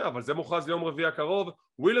ונראה, אבל זה מוכרז ליום רביעי הקרוב,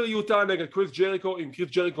 ווילר יוטה נגד קריס ג'ריקו, אם קריס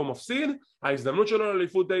ג'ריקו מפסיד, ההזדמנות שלו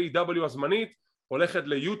לאליפות AEW הזמנית הולכת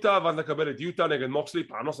ליוטה, ואז נקבל את יוטה נגד מוקסלי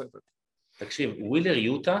פעם נוספת. תקשיב, ווילר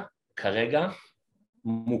יוטה כרגע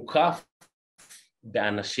מוקף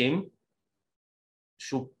באנשים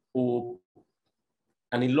שהוא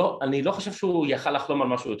אני לא חושב שהוא יכל לחלום על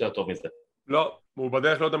משהו יותר טוב מזה. לא, הוא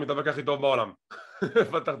בדרך להיות המתאבק הכי טוב בעולם.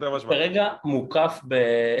 כרגע מוקף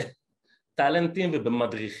בטלנטים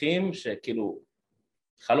ובמדריכים שכאילו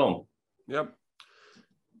חלום.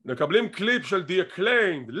 מקבלים קליפ של The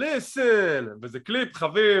Acclaimed, listen, וזה קליפ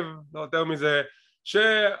חביב, לא יותר מזה,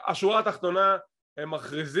 שהשורה התחתונה הם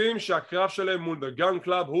מכריזים שהקרב שלהם מול The Gun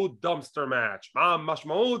Club הוא dumpster match. מה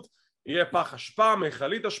המשמעות? יהיה פח אשפה,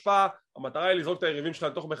 מכלית אשפה, המטרה היא לזרוק את היריבים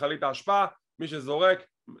שלהם לתוך מכלית האשפה, מי שזורק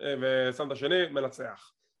ושם את השני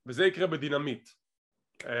מנצח, וזה יקרה בדינמיט.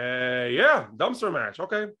 dumpster match,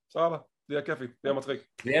 אוקיי, סבבה, זה יהיה כיפי, זה יהיה מצחיק.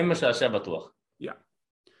 זה יהיה משעשע בטוח.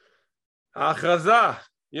 ההכרזה,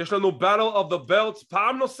 יש לנו Battle of the Belts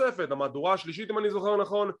פעם נוספת, המהדורה השלישית אם אני זוכר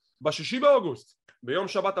נכון, ב6 באוגוסט, ביום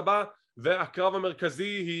שבת הבא, והקרב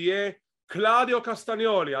המרכזי יהיה קלאודיו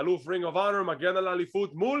קסטניולי, אלוף רינג אוף אונר, מגן על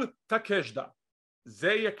האליפות מול טקשדה.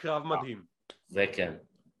 זה יהיה קרב מדהים. זה כן.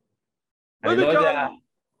 אני לא יודע,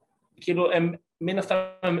 כאילו מן הסתם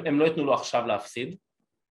הם לא יתנו לו עכשיו להפסיד,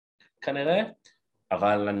 כנראה,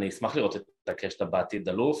 אבל אני אשמח לראות את טקשדה בעתיד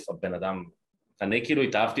אלוף, הבן אדם, אני כאילו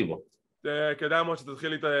התאהבתי בו. כדאי מאוד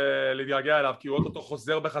שתתחיל להתגעגע אליו, כי הוא אותו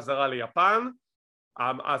חוזר בחזרה ליפן,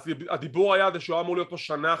 הדיבור היה שהוא אמור להיות פה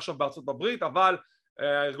שנה עכשיו בארצות הברית, אבל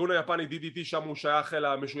הארגון היפני DDT שם הוא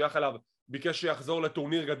משוייך אליו, ביקש שיחזור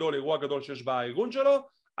לטורניר גדול, אירוע גדול שיש בארגון שלו,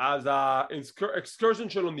 אז האקסקרשן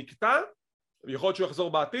שלו נקטע, יכול להיות שהוא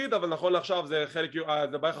יחזור בעתיד, אבל נכון לעכשיו זה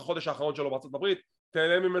בערך החודש האחרון שלו בארצות הברית,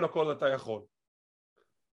 תהנה ממנו כל אתה יכול.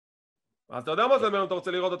 אז אתה יודע מה זה אומר אם אתה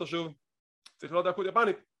רוצה לראות אותו שוב? צריך לראות היאבקות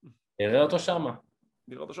יפנית. נראה אותו שמה.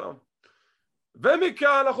 נראה אותו שם.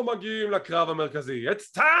 ומכאן אנחנו מגיעים לקרב המרכזי.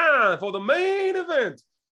 It's time for the main event.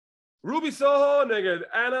 רובי סוהו נגד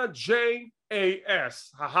אנה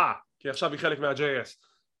JAS. כי עכשיו היא חלק מה-JS.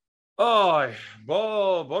 אוי,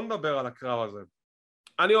 בוא נדבר על הקרב הזה.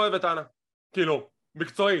 אני אוהב את אנה. כאילו,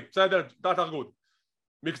 מקצועית, בסדר, דעת ארגון.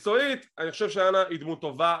 מקצועית, אני חושב שאנה היא דמות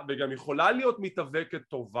טובה, וגם יכולה להיות מתאבקת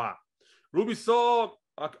טובה. רובי סוהו,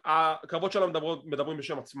 הקרבות שלה מדברים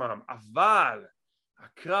בשם עצמם, אבל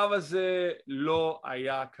הקרב הזה לא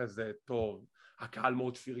היה כזה טוב. הקהל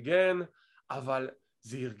מאוד פרגן, אבל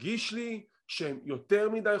זה הרגיש לי שהם יותר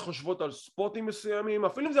מדי חושבות על ספוטים מסוימים,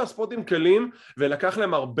 אפילו אם זה הספוטים קלים, ולקח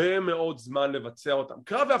להם הרבה מאוד זמן לבצע אותם.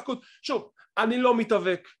 קרב והאבקות, שוב, אני לא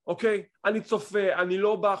מתאבק, אוקיי? אני צופה, אני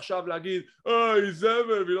לא בא עכשיו להגיד, היא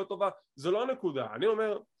זבל והיא לא טובה, זו לא הנקודה. אני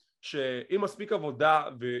אומר שעם מספיק עבודה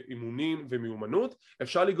ואימונים ומיומנות,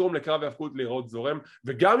 אפשר לגרום לקרב והאבקות להיראות זורם,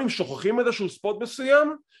 וגם אם שוכחים איזשהו ספוט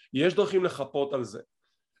מסוים, יש דרכים לחפות על זה.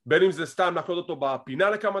 בין אם זה סתם להקלוט אותו בפינה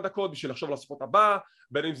לכמה דקות בשביל לחשוב לספוט הבא,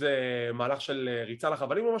 בין אם זה מהלך של ריצה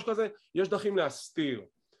לחבלים או משהו כזה, יש דרכים להסתיר.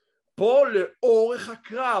 פה לאורך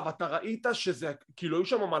הקרב אתה ראית שזה כאילו היו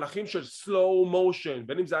שם מהלכים של slow motion,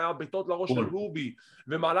 בין אם זה היה ביתות לראש של רובי,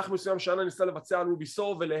 ומהלך מסוים שאנה ניסה לבצע על רובי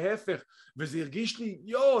סוהו ולהפך, וזה הרגיש לי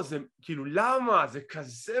זה כאילו למה? זה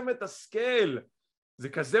כזה מתסכל, זה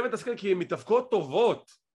כזה מתסכל כי הן מתאבקות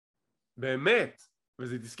טובות, באמת,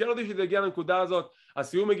 וזה תסכל אותי שזה הגיע לנקודה הזאת.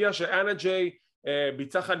 הסיום הגיע שאנה ג'יי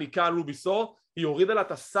ביצעה חניקה על רובי סוהו, היא הורידה לה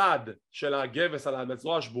את הסד של הגבס על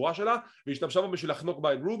הזרוע השבורה שלה והשתמשה בה בשביל לחנוק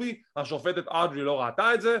בה את רובי. השופטת אדרי לא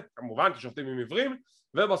ראתה את זה, כמובן כי שופטים עם עיוורים,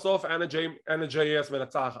 ובסוף אנה ג'יי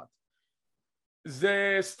מנצחת.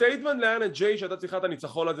 זה סטייטמנט לאנה ג'יי שהייתה צריכה את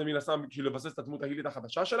הניצחון הזה מן הסתם בשביל לבסס את הדמות ההילית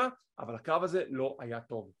החדשה שלה, אבל הקרב הזה לא היה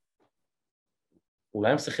טוב.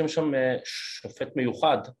 אולי הם צריכים שם שופט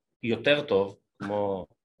מיוחד יותר טוב כמו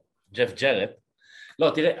ג'ף ג'רט.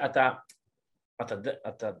 לא, תראה,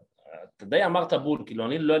 אתה די אמרת בול, כאילו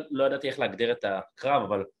אני לא ידעתי איך להגדיר את הקרב,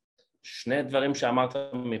 אבל שני דברים שאמרת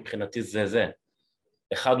מבחינתי זה.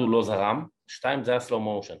 אחד הוא לא זרם, שתיים זה היה סלו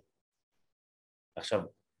מושן. עכשיו,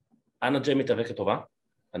 אנה ג'יי מתאבקת טובה,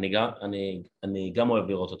 אני גם אוהב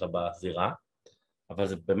לראות אותה בזירה, אבל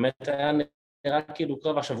זה באמת היה נראה כאילו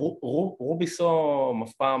קרב. עכשיו, רובי סוהו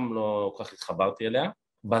אף פעם לא כל כך התחברתי אליה,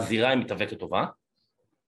 בזירה היא מתאבקת טובה,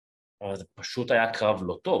 אבל זה פשוט היה קרב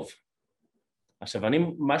לא טוב. עכשיו,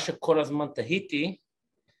 מה שכל הזמן תהיתי,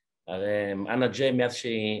 הרי אנה ג'יי מאז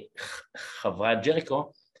שהיא חברה את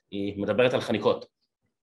ג'ריקו, היא מדברת על חניקות.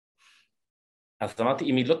 אז אמרתי,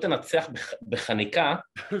 אם היא לא תנצח בחניקה,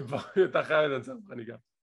 אתה חייב לנצח בחניקה.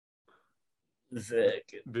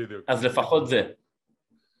 אז לפחות זה.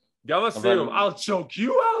 גם הסיום, I'll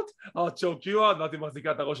choke you out, ואתי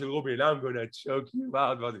מחזיקה את הראש של רובי, I'm gonna choke you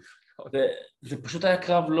out. זה פשוט היה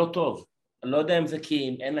קרב לא טוב. אני לא יודע אם זה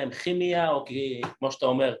כי אין להם כימיה, או כי, כמו שאתה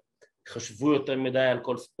אומר, חשבו יותר מדי על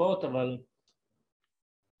כל ספורט, אבל...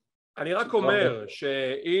 אני רק אומר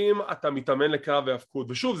שאם אתה מתאמן לקרב והאבקות,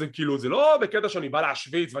 ושוב, זה כאילו, זה לא בקטע שאני בא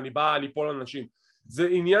להשוויץ ואני בא ליפול על אנשים, זה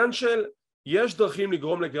עניין של, יש דרכים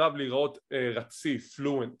לגרום לקרב להיראות רציף,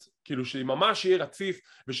 פלואנט, כאילו שממש יהיה רציף,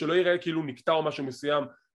 ושלא יראה כאילו נקטע או משהו מסוים,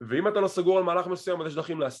 ואם אתה לא סגור על מהלך מסוים, אז יש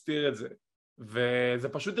דרכים להסתיר את זה. וזה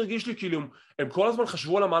פשוט הרגיש לי כאילו, הם כל הזמן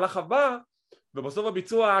חשבו על המהלך הבא, ובסוף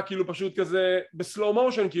הביצוע היה כאילו פשוט כזה בסלואו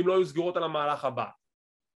מושן, כי הם לא היו סגורות על המהלך הבא.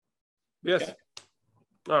 Yes.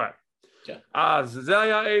 Alright. אז זה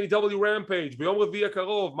היה AEW Rampage ביום רביעי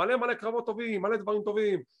הקרוב, מלא קרבות טובים, מלא דברים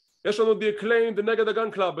טובים. יש לנו The Acclaimed נגד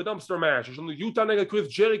הגן קלאב בדאמפסטר מאץ', יש לנו יוטה נגד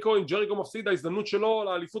קריס ג'ריקו, אם ג'ריקו מפסיד ההזדמנות שלו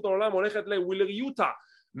לאליפות העולם הולכת לווילר יוטה,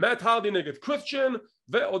 מאט הרדי נגד קריסטיאן,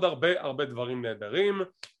 ועוד הרבה דברים נהדרים.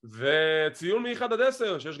 וציון מ-1 עד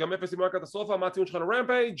 10, שיש גם 0 עם הקטסטרופה. מה הציון שלך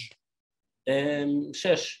לרמפייג'?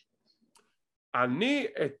 6. אני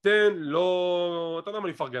אתן לו, אתה יודע מה,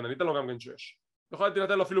 אני אפרגן, אני אתן לו גם כן 6. יכולתי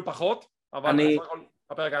לתת לו אפילו פחות, אבל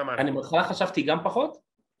הפרק היה מעניין. אני בהתחלה חשבתי גם פחות,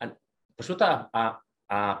 פשוט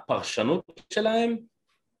הפרשנות שלהם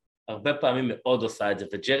הרבה פעמים מאוד עושה את זה,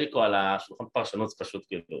 וג'ריקו על השולחן פרשנות זה פשוט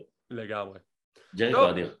כאילו... לגמרי. ג'ריקו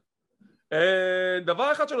אדיר.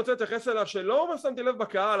 דבר אחד שאני רוצה להתייחס אליו, שלא שמתי לב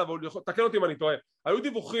בקהל, אבל תקן אותי אם אני טועה, היו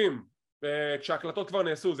דיווחים, כשהקלטות כבר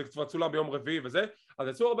נעשו, זה כבר צולם ביום רביעי וזה, אז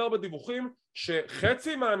יצאו הרבה דיווחים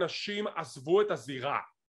שחצי מהאנשים עזבו את הזירה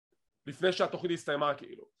לפני שהתוכנית הסתיימה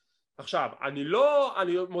כאילו. עכשיו, אני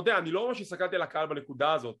מודה, אני לא ממש הסתכלתי על הקהל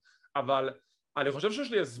בנקודה הזאת, אבל אני חושב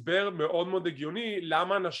שיש לי הסבר מאוד מאוד הגיוני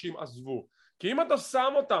למה אנשים עזבו. כי אם אתה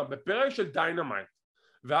שם אותם בפרק של דיינמייט,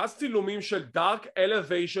 ואז צילומים של דארק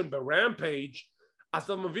אלוויישן ברמפייג', אז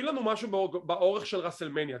אתה מביא לנו משהו באורך של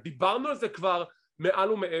רסלמניה, דיברנו על זה כבר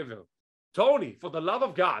מעל ומעבר. טוני, for the love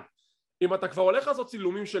of God, אם אתה כבר הולך לעשות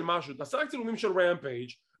צילומים של משהו, תעשה רק צילומים של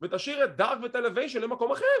Rampage, ותשאיר את דארק וטלוויז'ן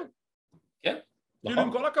למקום אחר. כן, נכון. כאילו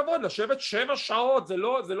עם כל הכבוד, לשבת 7 שעות, זה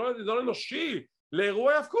לא אנושי,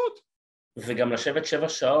 לאירוע ההיאבקות. וגם לשבת 7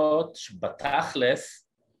 שעות, בתכלס,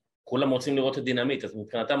 כולם רוצים לראות את דינמיט, אז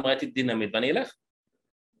מבחינתם ראיתי את דינמיט ואני אלך.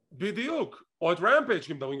 בדיוק, או את רמפייג',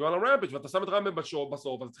 כי מדברים גם על רמפייג' ואתה שם את רמפייג'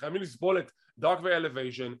 בסוף, אז חייבים לסבול את דארק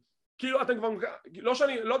ואלוויישן, כאילו אתם כבר, לא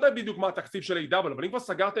שאני, לא יודע בדיוק מה התקציב של AEW, אבל אם כבר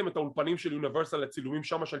סגרתם את האולפנים של יוניברסל לצילומים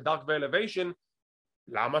שם של דארק ואלוויישן,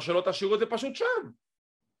 למה שלא תשאירו את זה פשוט שם?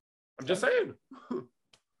 I'm just saying.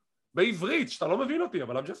 בעברית, שאתה לא מבין אותי,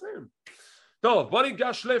 אבל I'm just saying. טוב, בוא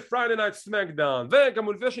ניגש לפריידי נייט סמקדאון,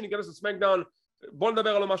 וגם לפני שניכנס לסמקדאון, בוא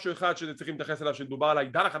נדבר על משהו אחד שצריכים להתייחס אליו, שדובר על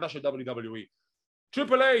העידן החדש של WWE.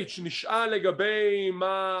 טריפל אייץ' נשאל לגבי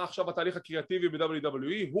מה עכשיו התהליך הקריאטיבי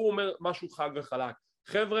ב-WWE, הוא אומר משהו חד וחלק.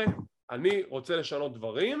 חבר'ה, אני רוצה לשנות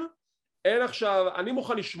דברים, אין עכשיו, אני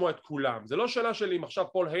מוכן לשמוע את כולם, זה לא שאלה שלי אם עכשיו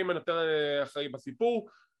פול היימן יותר אחראי בסיפור,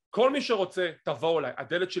 כל מי שרוצה תבואו אליי,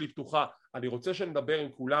 הדלת שלי פתוחה, אני רוצה שנדבר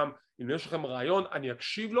עם כולם, אם יש לכם רעיון אני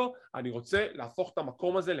אקשיב לו, אני רוצה להפוך את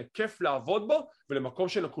המקום הזה לכיף לעבוד בו ולמקום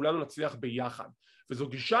שלכולנו נצליח ביחד, וזו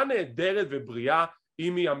גישה נהדרת ובריאה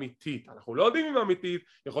אם היא אמיתית, אנחנו לא יודעים אם היא אמיתית,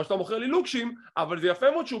 יכול להיות שאתה מוכר לי לוקשים, אבל זה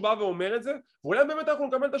יפה מאוד שהוא בא ואומר את זה, ואולי באמת אנחנו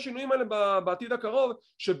נקבל את השינויים האלה בעתיד הקרוב,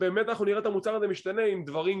 שבאמת אנחנו נראה את המוצר הזה משתנה עם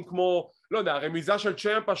דברים כמו, לא יודע, הרמיזה של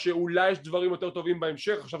צ'מפה שאולי יש דברים יותר טובים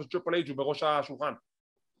בהמשך, עכשיו שטריפל אייץ' הוא בראש השולחן.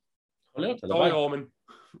 הלוואי. רומן.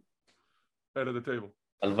 Head of the table.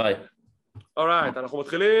 הלוואי. Alright, אנחנו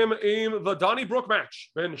מתחילים עם The Donnybrook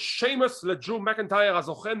Match בין שיימוס לג'רו מקנטייר,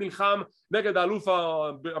 הזוכה נלחם נגד האלוף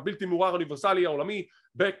הבלתי מעורער האוניברסלי העולמי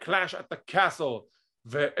ב-Clash at the Castle,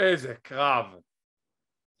 ואיזה קרב.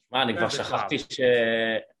 מה, אני כבר שכחתי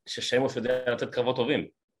ששיימוס יודע לתת קרבות טובים.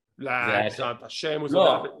 לא, שיימוס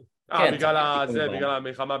יודע... בגלל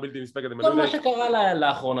המלחמה הבלתי מספקת. כל מה שקרה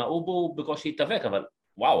לאחרונה, הוא בקושי התאבק, אבל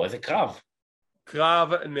וואו, איזה קרב.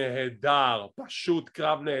 קרב נהדר, פשוט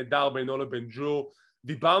קרב נהדר בינו לבין ג'רו.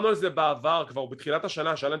 דיברנו על זה בעבר, כבר בתחילת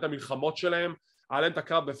השנה, שהיה להם את המלחמות שלהם, היה להם את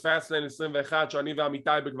הקרב בפאסטליין 21, שאני ועמיתי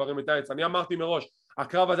בגברים מטייץ. אני אמרתי מראש,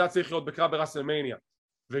 הקרב הזה צריך להיות בקרב ברסלמניה.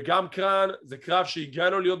 וגם כאן, זה קרב שהגיע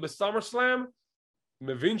לו להיות בסאמרסלאם,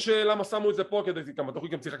 מבין שלמה שמו את זה פה, כדי גם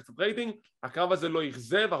התוכנית גם צריכה קצת רייטינג, הקרב הזה לא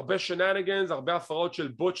יכזב, הרבה שננגנס, הרבה הפרעות של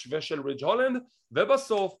בוטש ושל רידג' הולנד,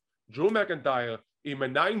 ובסוף, ג'רו מקנטייר, עם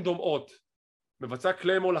עיניים דומעות, מבצע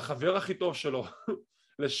קליימור לחבר הכי טוב שלו,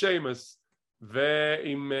 לשיימוס,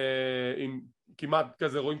 ועם כמעט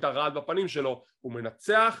כזה רואים את הרעד בפנים שלו, הוא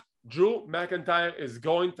מנצח, ג'רו מקנטייר is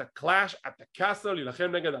going to clash at the castle,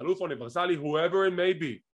 להילחם נגד האלוף האוניברסלי, whoever it may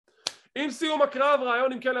be. עם סיום הקרב,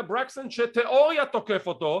 רעיון עם קלב ברקסון, שתיאוריה תוקף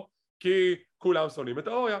אותו, כי כולם שונאים את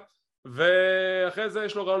תיאוריה, ואחרי זה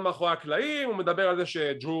יש לו רעיון מאחורי הקלעים, הוא מדבר על זה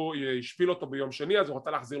שג'רו ישפיל אותו ביום שני, אז הוא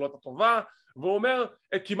רוצה להחזיר לו את הטובה, והוא אומר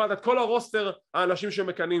כמעט את כל הרוסטר האנשים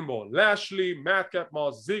שמקנים בו, לאשלי, מאט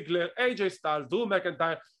קפמוס, זיגלר, איי-ג'יי סטיילס, דרו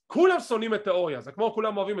מקנטייר, כולם שונאים את תיאוריה, זה כמו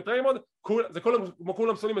כולם אוהבים את ריימונד, זה כמו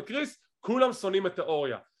כולם שונאים את קריס, כולם שונאים את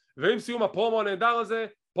תיאוריה. ועם סיום הפרומו הנהדר הזה,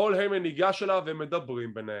 פול היימן ניגש אליו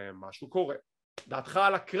ומדברים ביניהם, משהו קורה. דעתך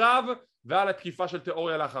על הקרב ועל התקיפה של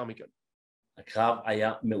תיאוריה לאחר מכן. הקרב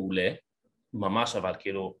היה מעולה, ממש, אבל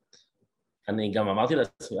כאילו, אני גם אמרתי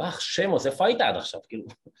לעצמי, שיימוס, איפה היית עד עכשיו? כאילו,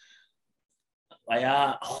 הוא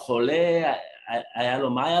היה חולה, היה לו,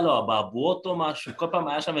 מה היה לו? אבעבועות או משהו? כל פעם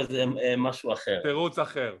היה שם איזה משהו אחר. תירוץ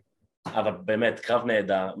אחר. אבל באמת, קרב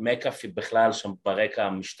נהדר, מקאפי בכלל שם ברקע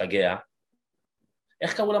משתגע.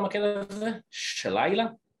 איך קראו למקד הזה? שלילה?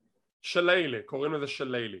 שלילה, קוראים לזה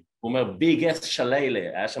שלילה. הוא אומר, ביג אס שלילה,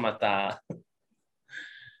 היה שם את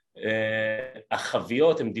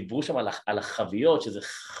החביות, הם דיברו שם על החביות, שזה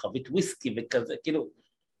חבית וויסקי וכזה, כאילו,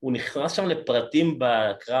 הוא נכנס שם לפרטים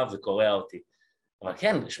בקרב וקורע אותי. אבל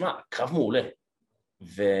כן, שמע, קרב מעולה.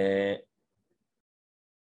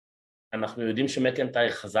 ואנחנו יודעים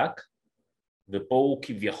שמקנטייר חזק, ופה הוא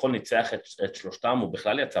כביכול ניצח את שלושתם, הוא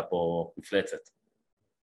בכלל יצא פה מפלצת.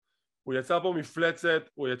 הוא יצא פה מפלצת,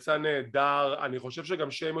 הוא יצא נהדר, אני חושב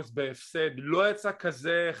שגם שיימוס בהפסד לא יצא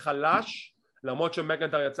כזה חלש, למרות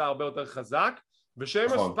שמקנטייר יצא הרבה יותר חזק,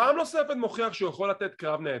 ושיימוס נכון. פעם נוספת מוכיח שהוא יכול לתת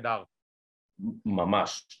קרב נהדר.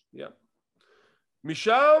 ממש.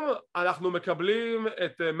 משם אנחנו מקבלים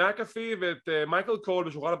את מקאפי ואת מייקל קול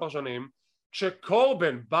בשולחן הפרשנים,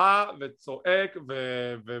 כשקורבן בא וצועק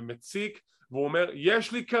ומציק, והוא אומר,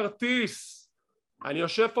 יש לי כרטיס, אני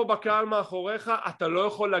יושב פה בקהל מאחוריך, אתה לא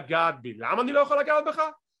יכול לגעת בי. למה אני לא יכול לגעת בך?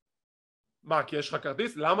 מה, כי יש לך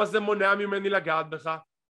כרטיס? למה זה מונע ממני לגעת בך?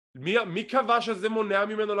 מי קבע שזה מונע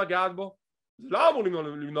ממנו לגעת בו? זה לא אמור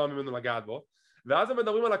למנוע ממנו לגעת בו. ואז הם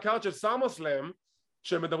מדברים על הקארט של סאמרסלאם,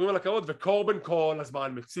 שהם מדברים על הקרבות, וקורבן כל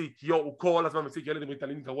הזמן מציק, הוא כל הזמן מציק, ילד עם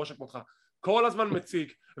ריטלין גרוע שכמותך, כל הזמן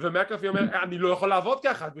מציק, ומקאפי אומר, אני לא יכול לעבוד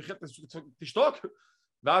ככה, תשתוק.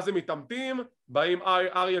 ואז הם מתעמתים, באים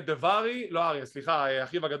אריה דברי, לא אריה, סליחה,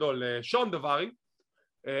 אחיו הגדול, שון דברי,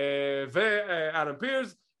 ואדם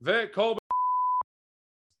פירס, וקורבן,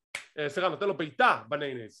 סליחה, נותן לו ביתה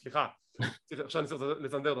בניינס, סליחה, עכשיו אני צריך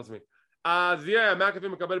לצנדר את עצמי. אז מקאפי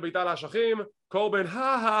מקבל ביתה לאשכים, קורבן,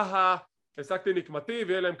 השגתי נקמתי,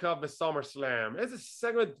 ויהיה להם קרב בסאמרסלאם. איזה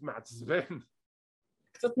סגמנט מעצבן.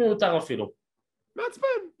 קצת מיותר אפילו. מעצבן,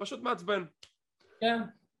 פשוט מעצבן. כן,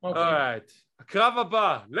 אוקיי. הקרב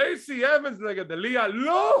הבא, לייסי אבנס נגד אליה,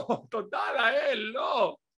 לא! תודה לאל,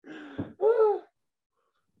 לא!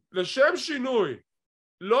 לשם שינוי,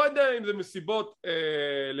 לא יודע אם זה מסיבות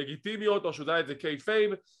לגיטימיות, או שזה איזה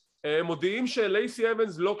קייפייב, מודיעים שלייסי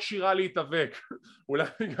אבנס לא קשירה להתאבק. אולי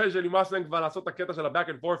בגלל שנמאס להם כבר לעשות את הקטע של ה-back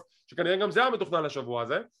and forth, שכנראה גם זה היה מתוכנן לשבוע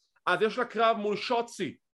הזה. אז יש לה קרב מול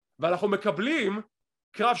שוטסי, ואנחנו מקבלים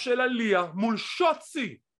קרב של אליה מול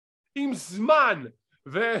שוטסי, עם זמן,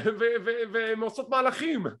 והם עושות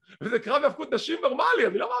מהלכים, וזה קרב היאבקות נשים נורמלי,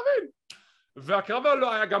 אני לא מאמין. והקרב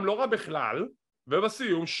היה גם לא רע בכלל,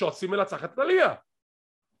 ובסיום שוטסי מנצחת את אליה.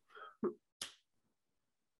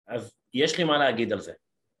 אז יש לי מה להגיד על זה.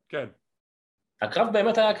 כן. הקרב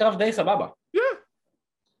באמת היה קרב די סבבה. Yeah.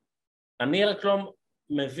 אני רק לא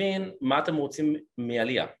מבין מה אתם רוצים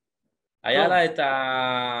מעליה. היה לה את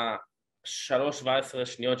ה3:17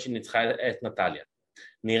 שניות שהיא ניצחה את נטליה.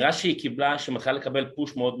 נראה שהיא קיבלה, שהיא מתחילה לקבל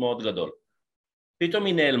פוש מאוד מאוד גדול. פתאום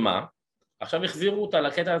היא נעלמה, עכשיו החזירו אותה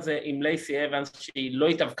לקטע הזה עם לייסי אבנס שהיא לא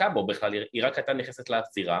התאבקה בו בכלל, היא רק הייתה נכנסת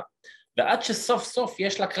לזירה, ועד שסוף סוף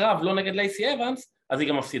יש לה קרב לא נגד לייסי אבנס, אז היא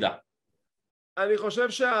גם מפסידה. אני חושב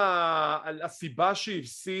שהסיבה שהיא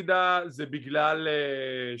הפסידה זה בגלל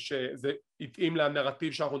שזה התאים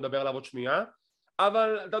לנרטיב שאנחנו נדבר עליו עוד שנייה,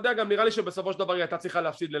 אבל אתה יודע, גם נראה לי שבסופו של דבר היא הייתה צריכה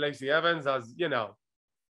להפסיד ללייסי אבנס, אז you know,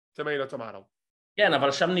 tomato tomato. כן,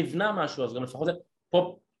 אבל שם נבנה משהו, אז גם לפחות זה,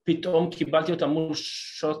 פה פתאום קיבלתי אותה מול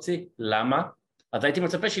שוטסי, למה? אז הייתי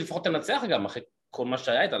מצפה שהיא לפחות תנצח גם אחרי כל מה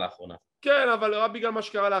שהיה איתה לאחרונה. כן, אבל רק בגלל מה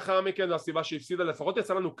שקרה לאחר מכן, זו הסיבה שהיא הפסידה, לפחות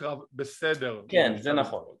יצא לנו קרב בסדר. כן, זה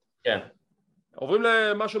נכון, כן. עוברים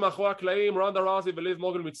למשהו מאחורי הקלעים, רונדה ראוזי וליב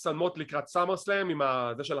מורגן מצטלמות לקראת סאמרסלאם עם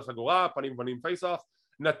זה של החגורה, פנים ופנים פייס-אוף,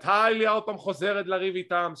 נטליה עוד פעם חוזרת לריב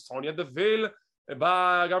איתם, סוניה דוויל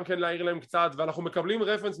באה גם כן להעיר להם קצת, ואנחנו מקבלים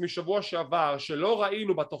רפרנס משבוע שעבר שלא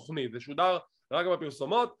ראינו בתוכנית, זה שודר רק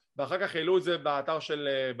בפרסומות, ואחר כך העלו את זה באתר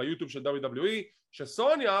של, ביוטיוב של WWE,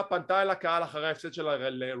 שסוניה פנתה אל הקהל אחרי ההפסד שלה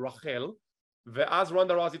לרחל, ואז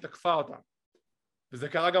רונדה ראוזי תקפה אותה, וזה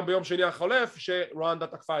קרה גם ביום שני החולף שרונדה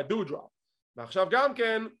תקפה את דודרופ. ועכשיו גם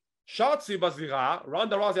כן שוטסי בזירה,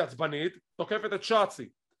 רונדה ראוזי עצבנית, תוקפת את שוטסי,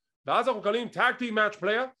 ואז אנחנו קוראים טאג טים מאץ'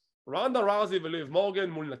 פלייר, רונדה ראוזי וליב מורגן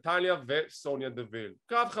מול נטליה וסוניה דוויל.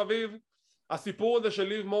 קרב חביב, הסיפור הזה של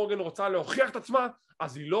ליב מורגן רוצה להוכיח את עצמה,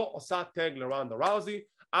 אז היא לא עושה טאג לרונדה ראוזי,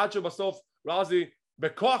 עד שבסוף ראוזי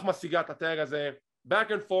בכוח משיגה את הטאג הזה, back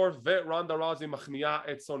and forth, ורונדה ראוזי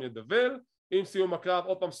מכניעה את סוניה דוויל. עם סיום הקרב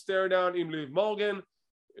עוד פעם סטיר דאון עם ליב מורגן,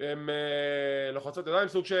 הם לוחצות ידיים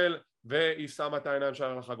סוג של, והיא שמה את העיניים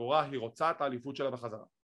שלה לחגורה, היא רוצה את האליפות שלה בחזרה.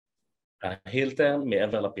 ההילטר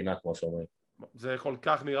מעבר לפינה כמו שאומרים. זה כל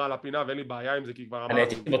כך נראה על הפינה ואין לי בעיה עם זה כי כבר אני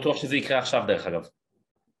הייתי בטוח שזה יקרה עכשיו דרך אגב.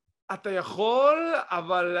 אתה יכול,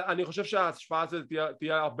 אבל אני חושב שההשפעה הזאת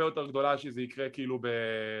תהיה הרבה יותר גדולה שזה יקרה כאילו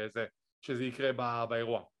בזה, שזה יקרה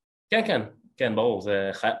באירוע. כן, כן, כן, ברור,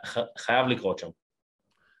 זה חייב לקרות שם.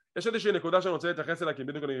 יש איזושהי נקודה שאני רוצה להתייחס אליה, כי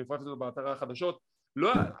בדיוק אני הפרטתי את זה באתר החדשות,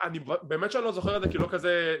 לא, אני באמת שאני לא זוכר את זה, כי לא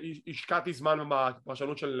כזה השקעתי זמן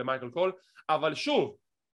בפרשנות של מייקל קול, אבל שוב,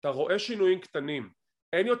 אתה רואה שינויים קטנים,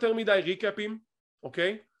 אין יותר מדי ריקאפים,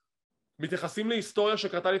 אוקיי? מתייחסים להיסטוריה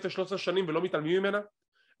שקרתה לפני 13 שנים ולא מתעלמים ממנה.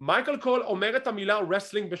 מייקל קול אומר את המילה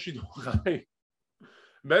רסלינג בשידור חי.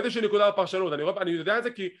 באיזושהי נקודה בפרשנות, אני יודע את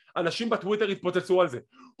זה כי אנשים בטוויטר התפוצצו על זה.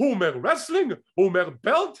 הוא אומר רסלינג? הוא אומר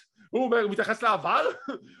בלט? הוא מתייחס לעבר?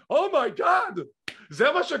 אומייגאד!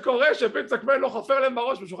 זה מה שקורה שפינס מקמן לא חופר להם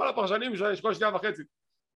בראש בשולחן הפרשנים בשביל כל 2.5.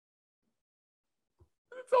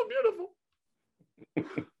 It's so beautiful.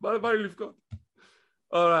 בא לי לבכות.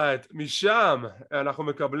 אורייט, משם אנחנו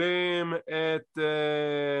מקבלים את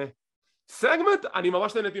סגמנט, אני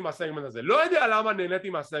ממש נהניתי מהסגמנט הזה, לא יודע למה נהניתי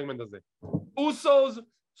מהסגמנט הזה. אוסוס,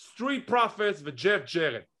 סטריט פרופטס וג'ף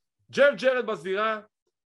ג'רד. ג'ף ג'רד בזירה,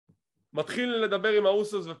 מתחיל לדבר עם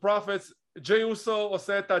האוסוס ופרופטס, ג'יי אוסו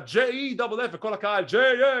עושה את ה-J-E-F-F וכל הקהל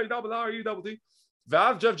J-A-R-E-T,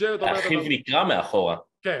 ואז ג'ף ג'רד אומר... אחיו נקרא מאחורה.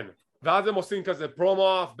 כן, ואז הם עושים כזה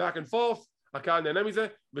פרומו אוף, back and forth, הקהל נהנה מזה,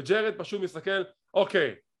 וג'רד פשוט מסתכל,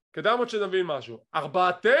 אוקיי, כדאי מאוד שנבין משהו,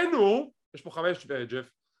 ארבעתנו, יש פה 5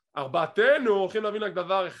 ג'ף, ארבעתנו הולכים להבין רק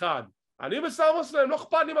דבר אחד, אני בסאמרסלאם, לא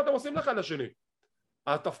אכפת לי מה אתם עושים אחד לשני,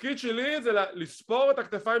 התפקיד שלי זה לספור את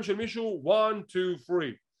הכתפיים של מישהו 1, 2, 3,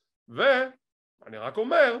 ואני רק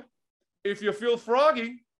אומר, if you feel froggy,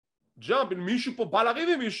 jump, אם מישהו פה בא לריב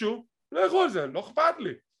עם מישהו, לכו על זה, לא אכפת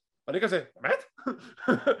לי, אני כזה, באמת?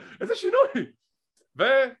 איזה שינוי?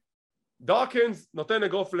 ודוקינס נותן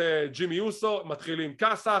אגרוף לג'ימי יוסו, מתחילים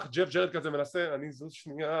כסח, ג'ף ג'רד כזה מנסה, אני זוז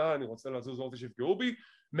שנייה, אני רוצה לזוז, לא רוצה שיפגעו בי,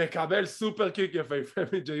 מקבל סופר קיק יפהפה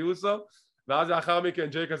מג'י יוסו, ואז לאחר מכן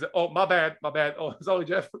ג'יי כזה, my bad, sorry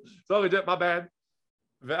Jeff, my bad,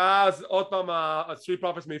 ואז עוד פעם ה-Street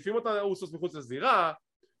Profits מעיפים אותה, אוסוס מחוץ לזירה,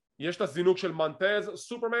 יש את הזינוק של מונטז,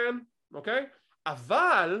 סופרמן, אוקיי?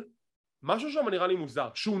 אבל משהו שם נראה לי מוזר,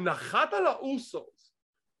 כשהוא נחת על האוסוס,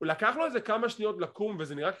 הוא לקח לו איזה כמה שניות לקום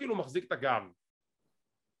וזה נראה כאילו מחזיק את הגב.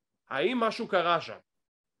 האם משהו קרה שם?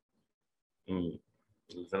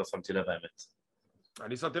 זה לא שמתי לב האמת.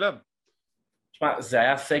 אני שמתי לב. תשמע, זה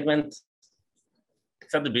היה סגמנט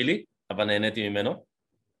קצת דבילי, אבל נהניתי ממנו.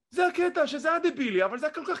 זה הקטע שזה היה דבילי, אבל זה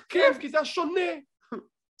היה כל כך כיף, כי זה היה שונה.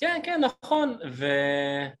 כן, נכון,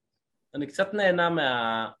 ואני קצת נהנה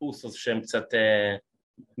מהאוסוס שהם קצת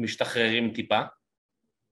משתחררים טיפה.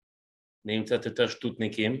 נהיים קצת יותר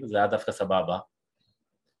שטוטניקים, זה היה דווקא סבבה.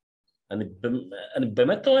 אני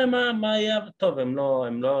באמת רואה מה היה, טוב, הם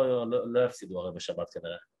לא יפסידו הרי בשבת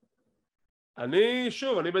כנראה.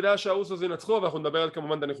 אני בדעה שהאוסוס ינצחו, ואנחנו נדבר על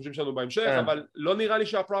כמובן את הניחושים שלנו בהמשך, אבל לא נראה לי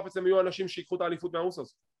שהפרופטס הם יהיו אנשים שיקחו את האליפות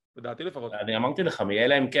מהאוסוס, בדעתי לפחות. אני אמרתי לך,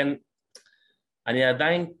 מאלה אם כן, אני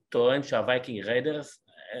עדיין טוען שהווייקינג ריידרס,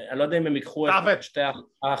 אני לא יודע אם הם ייקחו את שתי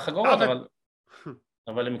החגורות,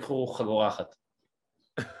 אבל הם ייקחו חגורה אחת.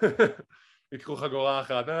 יקחו חגורה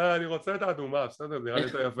אחת, אני רוצה את האדומה, בסדר, נראה לי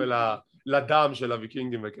יותר יפה לדם של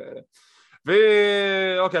הוויקינגים וכאלה.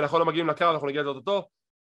 ואוקיי, אנחנו לא מגיעים לקר, אנחנו נגיע את זה אותו.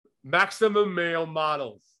 Maximum Male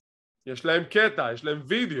Models, יש להם קטע, יש להם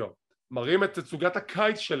וידאו, מראים את תצוגת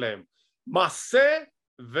הקיץ שלהם, מעשה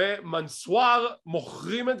ומנסואר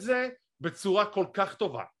מוכרים את זה בצורה כל כך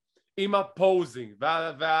טובה, עם הפוזינג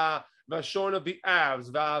והשורן of the abs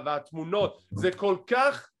והתמונות, זה כל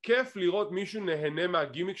כך כיף לראות מישהו נהנה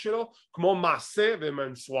מהגימיק שלו כמו מעשה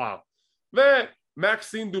ומנסואר.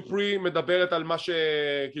 ומקסין דופרי מדברת על מה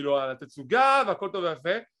שכאילו על התצוגה והכל טוב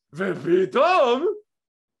ויפה, ופתאום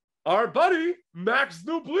our buddy מקס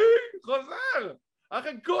דופרי חוזר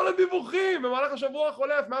אחרי כל הדיווחים במהלך השבוע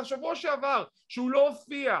החולף, מהשבוע שעבר, שהוא לא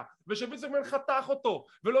הופיע ושביצקמן חתך אותו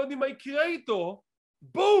ולא יודעים מה יקרה איתו,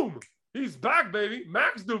 בום! He's back baby,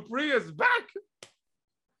 מקס דופרי is back.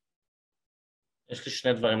 יש לי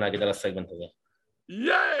 2 דברים להגיד על הסגמנט הזה.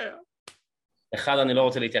 אחד, אני לא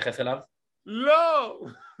רוצה להתייחס אליו. לא!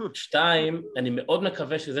 2, אני מאוד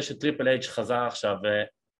מקווה שזה שטריפל אייג' חזר עכשיו,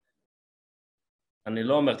 ואני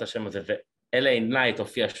לא אומר את השם הזה, ואלי נייט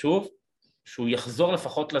הופיע שוב, שהוא יחזור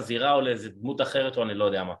לפחות לזירה או לאיזה דמות אחרת או אני לא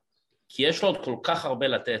יודע מה. כי יש לו עוד כל כך הרבה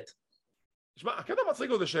לתת. תשמע, הקטע מצחיק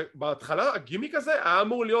הוא זה שבהתחלה הגימיק הזה היה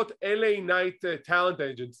אמור להיות LA Night Talent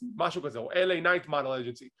Agency, משהו כזה, או LA Night Model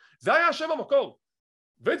Agency. זה היה השם המקור.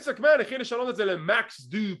 וינס מקמן הכין לשנות את זה למקס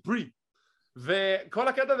דופרי. וכל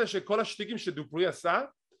הקטע הזה שכל השטיקים שדופרי עשה,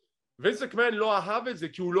 וינס מקמן לא אהב את זה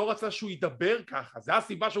כי הוא לא רצה שהוא ידבר ככה. זה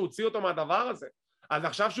הסיבה שהוא הוציא אותו מהדבר הזה. אז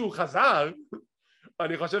עכשיו שהוא חזר,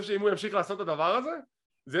 אני חושב שאם הוא ימשיך לעשות את הדבר הזה,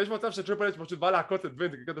 זה יש מצב שטריפל אייץ' פשוט בא לעקוץ את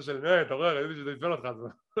וינס, כקטע של, אתה רואה, ראיתי שזה יצבן אותך,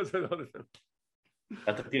 זה לא זה.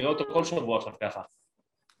 אתה תראה אותו כל שבוע עכשיו ככה.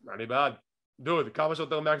 אני בעד. דוד, כמה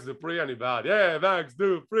שיותר מקס דופרי, אני בעד. מקס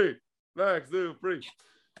דופרי.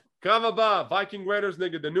 קרב הבא, וייקינג ריידרס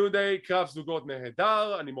נגד The New Day, קרב זוגות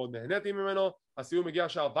נהדר, אני מאוד נהניתי ממנו. הסיום מגיע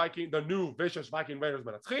שהווייקינג, The New ושש וייקינג ריידרס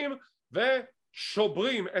מנצחים,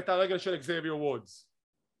 ושוברים את הרגל של אקזייביר וודס.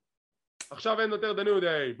 עכשיו אין יותר The New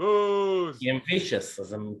Day, בוז. כי הם וישס,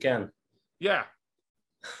 אז הם כן.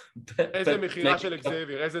 איזה מחירה של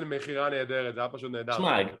אקזייביר, איזה מחירה נהדרת, זה היה פשוט נהדר.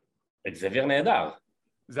 תשמע, אקזייביר נהדר.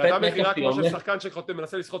 זה הייתה מחירה כמו של שחקן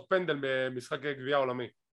שמנסה לשחות פנדל במשחק גביע עולמי.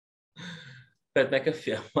 פט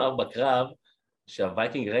מקאפי אמר בקרב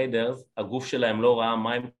שהווייקינג ריידרס, הגוף שלהם לא ראה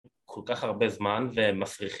מים כל כך הרבה זמן, והם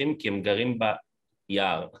מסריחים כי הם גרים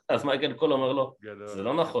ביער. אז מייקל קול אומר לו, זה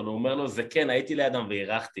לא נכון, הוא אומר לו, זה כן, הייתי לידם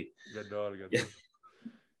והירחתי. גדול.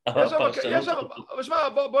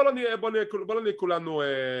 בוא לא נהיה כולנו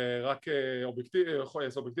רק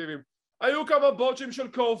אובייקטיביים. היו כמה בוטשים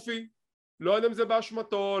של קופי, לא יודע אם זה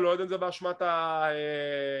באשמתו, לא יודע אם זה באשמת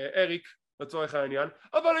אריק, לצורך העניין,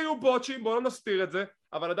 אבל היו בוטשים, בואו לא נסתיר את זה,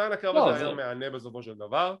 אבל עדיין הקרב הזה היה מענה בסופו של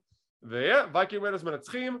דבר, ווייקינג ריידרס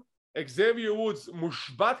מנצחים, אקזייביר וודס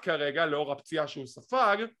מושבת כרגע לאור הפציעה שהוא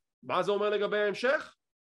ספג, מה זה אומר לגבי ההמשך?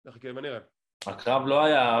 נחכה ונראה. הקרב לא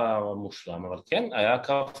היה מושלם, אבל כן, היה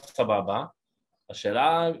קרב סבבה.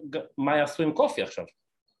 השאלה, מה יעשו עם קופי עכשיו?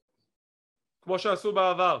 כמו שעשו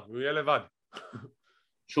בעבר, הוא יהיה לבד.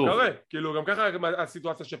 שוב. כאילו, גם ככה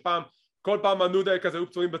הסיטואציה שפעם, כל פעם הנודה כזה היו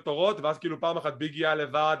פצועים בתורות, ואז כאילו פעם אחת ביגי היה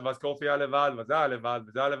לבד, ואז קופי היה לבד, וזה היה לבד,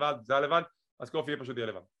 וזה היה לבד, וזה היה לבד, אז קופי פשוט יהיה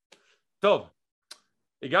לבד. טוב,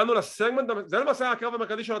 הגענו לסגמנט, זה למעשה הקרב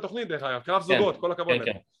המרכזי של התוכנית דרך אגב, קרב זוגות, כל הכבוד.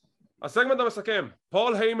 כן. הסגמנט המסכם,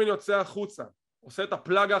 פול היימן יוצא החוצה, עושה את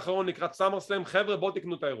הפלאג האחרון לקראת סאמרסלאם, חבר'ה בואו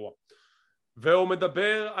תקנו את האירוע. והוא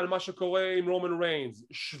מדבר על מה שקורה עם רומן ריינס,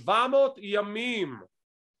 700 ימים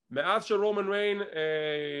מאז שרומן ריין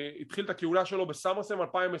התחיל את הקהולה שלו בסאמרסלאם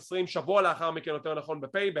 2020, שבוע לאחר מכן יותר נכון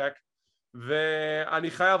בפייבק,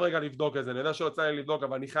 ואני חייב רגע לבדוק את זה, אני יודע שלא יצא לי לבדוק,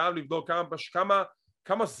 אבל אני חייב לבדוק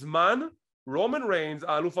כמה זמן רומן ריינס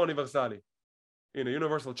האלוף האוניברסלי. הנה,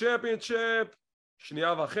 יוניברסל צ'מפיונשיפ, 2.5 שנים,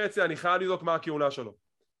 אני חייב לבדוק מה הקהולה שלו.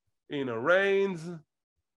 הנה, ריינס.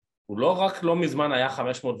 הוא לא רק לא מזמן היה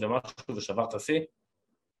 500 ומשהו ושבר את השיא?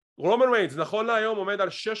 רומן ריינס, נכון להיום עומד על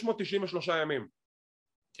 693 ימים.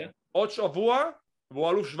 כן. עוד שבוע, והוא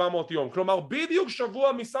אלוף 700 יום. כלומר, בדיוק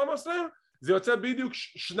שבוע מסאמרסלאם, זה יוצא בדיוק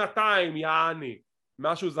שנתיים, יעני.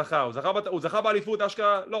 מה שהוא זכה. הוא זכה באליפות,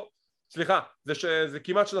 אשכרה, לא. סליחה, זה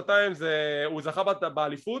כמעט שנתיים, הוא זכה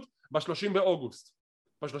באליפות ב-30 באוגוסט.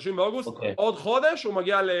 ב-30 באוגוסט, עוד חודש הוא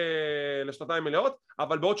מגיע לשנתיים מלאות,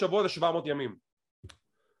 אבל בעוד שבוע זה 700 ימים.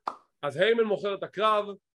 אז היימן מוכר את הקרב,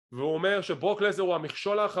 והוא אומר שברוק לזר הוא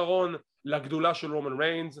המכשול האחרון לגדולה של רומן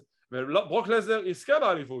ריינס, וברוק לזר יזכה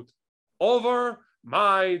באליפות. Over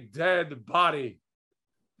my dead body.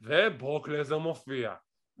 וברוק לזר מופיע.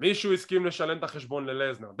 מישהו הסכים לשלם את החשבון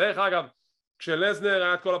ללזנר. דרך אגב, כשלזנר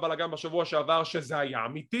היה את כל הבלגן בשבוע שעבר, שזה היה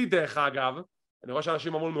אמיתי דרך אגב, אני רואה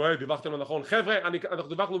שאנשים אמרו לנו, דיווחתם לא נכון, חבר'ה, אנחנו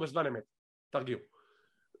דיווחנו בזמן אמת, תרגיעו.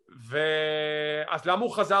 אז למה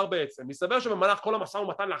הוא חזר בעצם? מסתבר שבמהלך כל המשא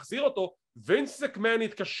ומתן להחזיר אותו, וינס מקמן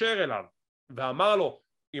התקשר אליו, ואמר לו,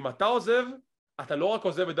 אם אתה עוזב, אתה לא רק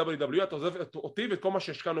עוזב את WWE, אתה עוזב אותי ואת כל מה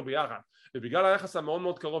שהשקענו ביחד. ובגלל היחס המאוד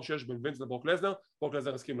מאוד קרוב שיש בין וינס לברוק לזנר, ברוק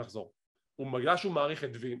לזנר הסכים לחזור. ובגלל שהוא מעריך את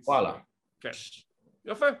וינס. וואלה. כן.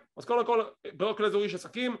 יפה. אז קודם כל, ברוק לזנר הוא איש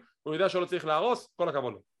עסקים, הוא יודע שלא צריך להרוס, כל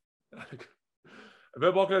הכבוד לו.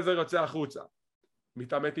 וברוק לזנר יוצא החוצה.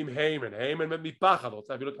 מתעמת עם היימן, היימן מפחד,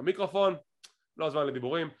 רוצה להביא לו את המיקרופון, לא זמן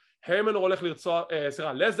לדיבורים.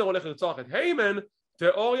 לזר הולך לרצוח את היימן,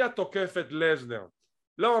 תיאוריה תוקפת לזנר.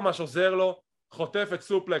 לא ממש עוזר לו, חוטף את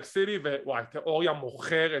סופלקס סיטי, ווואי, תיאוריה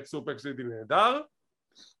מוכר את סופלקס סיטי נהדר,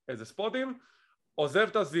 איזה ספוטים, עוזב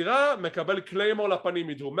את הזירה, מקבל קליימור לפנים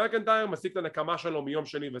מדרו מקנטייר, משיג את הנקמה שלו מיום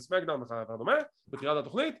שני וסמקדאון, וכדומה, בתחילת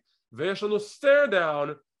התוכנית, ויש לנו סטיר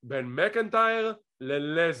דאון בין מקנטייר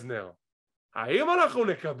ללזנר. האם אנחנו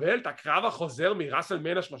נקבל את הקרב החוזר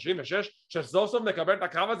מרסלמניה 36, שסוף סוף נקבל את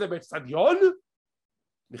הקרב הזה באצטדיון?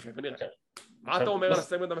 נחיה ונראה. מה אתה אומר על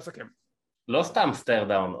הסגמנט המסכם? לא סתם סטייר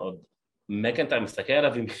דאון עוד, מקנטייר מסתכל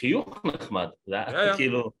עליו עם חיוך נחמד, זה היה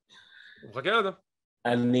כאילו... הוא מחכה לזה.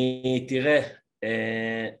 תראה,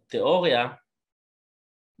 תיאוריה,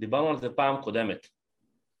 דיברנו על זה פעם קודמת,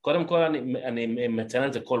 קודם כל אני מציין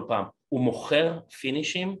את זה כל פעם, הוא מוכר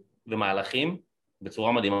פינישים ומהלכים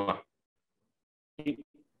בצורה מדהימה,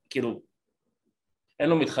 כאילו, אין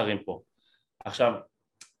לו מתחרים פה. עכשיו,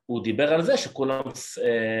 הוא דיבר על זה שכולם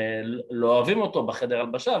לא אוהבים אותו בחדר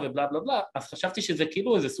הלבשה ובלה בלה בלה, אז חשבתי שזה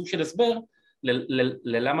כאילו איזה סוג של הסבר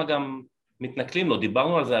ללמה גם מתנכלים לו,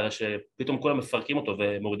 דיברנו על זה הרי שפתאום כולם מפרקים אותו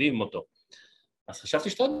ומורידים אותו, אז חשבתי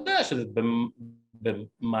שאתה יודע שזה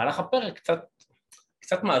במהלך הפרק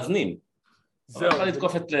קצת מאזנים, הוא יכול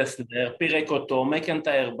לתקוף את לסנר, פירק אותו,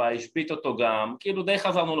 מקנטייר בה, השפיט אותו גם, כאילו די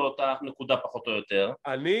חזרנו לאותה נקודה פחות או יותר.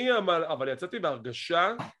 אבל יצאתי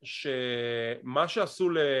בהרגשה שמה שעשו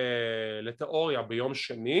לתיאוריה ביום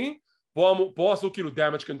שני, פה עשו כאילו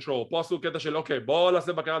damage control, פה עשו קטע של אוקיי, בואו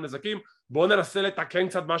נעשה בקרת נזקים, בואו ננסה לתקן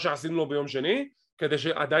קצת מה שעשינו לו ביום שני, כדי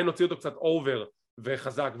שעדיין נוציא אותו קצת over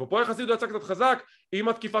וחזק, ופה יחסית הוא יצא קצת חזק, עם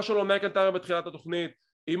התקיפה שלו מקנטייר בתחילת התוכנית,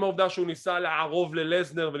 עם העובדה שהוא ניסה לערוב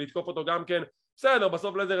ללזנר ולתקוף אותו גם כן, בסדר,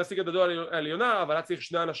 בסוף לזר השיג את הדול העליונה, אבל היה צריך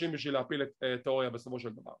 2 אנשים בשביל להפיל את תיאוריה בסופו של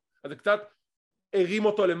דבר. אז זה קצת הרים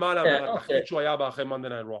אותו למעלה מהתחתית שהוא היה בה אחרי Monday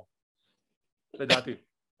Night Raw. לדעתי.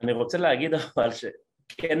 אני רוצה להגיד אבל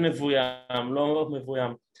שכן מבוים, לא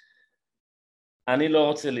מבוים. אני לא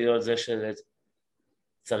רוצה להיות זה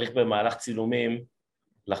שצריך במהלך צילומים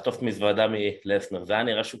לחטוף את מזוודה מלסנר. זה היה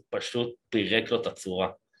נראה שהוא פשוט פירק לו את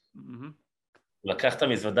הצורה. לקח את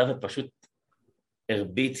המזוודה ופשוט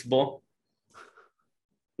הרביץ בו.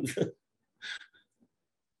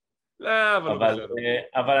 לא, אבל הוא בסדר.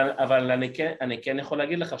 אבל אני כן יכול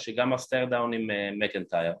להגיד לך שגם הסטיירדאון עם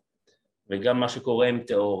מקנטייר, וגם מה שקורה עם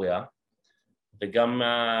תיאוריה, וגם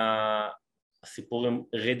הסיפור עם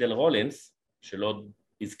רידל רולינס, שלא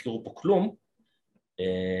הזכירו פה כלום,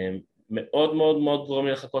 מאוד מאוד מאוד גורם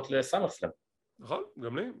לי לחכות לסאמרסלאם. נכון,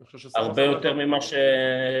 גם לי. הרבה יותר ממה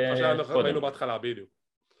שקודם. ראינו בהתחלה, בדיוק.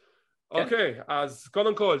 אוקיי, אז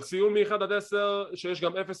קודם כל, ציון מ-1-10, שיש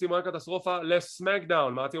גם 0 עם רקע קטסטרופה,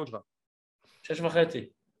 לסמקדאון, מה הציון שלך? 6.5,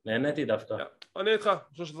 נהניתי דווקא. אני איתך, אני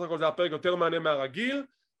חושב שזה היה פרק יותר מעניין מהרגיל,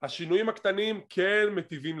 השינויים הקטנים כן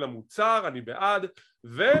מטיבים למוצר, אני בעד,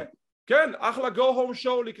 וכן, אחלה go home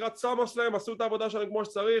show לקראת סאמרסלאם, עשו את העבודה שלהם כמו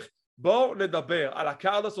שצריך, בואו נדבר על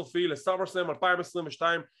הקארד הסופי לסאמרסלאם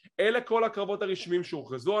 2022, אלה כל הקרבות הרשמיים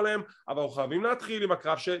שהוכרזו עליהם, אבל אנחנו חייבים להתחיל עם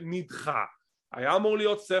הקרב שנדחה. היה אמור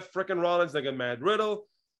להיות סף פריקן רולינס נגד מאט רידל,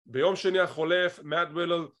 ביום שני החולף מאט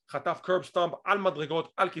רידל חטף קרב סטאמפ על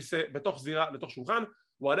מדרגות, על כיסא, בתוך זירה, לתוך שולחן,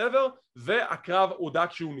 whatever, והקרב הודע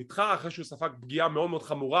כשהוא נדחה אחרי שהוא ספג פגיעה מאוד מאוד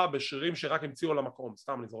חמורה בשרירים שרק המציאו למקום,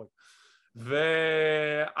 סתם אני זורק.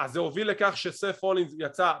 אז זה הוביל לכך שסף רולינס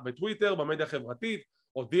יצא בטוויטר, במדיה החברתית,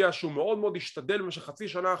 הודיע שהוא מאוד מאוד השתדל במשך חצי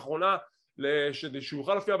שנה האחרונה שהוא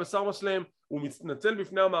יוכל להופיע בסאמרסלאם, הוא מתנצל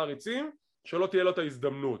בפני המעריצים שלא תהיה לו את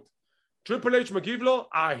ההזדמנות. טריפל אייץ' מגיב לו,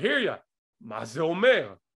 I hear ya. מה זה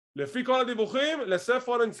אומר? לפי כל הדיווחים, לסף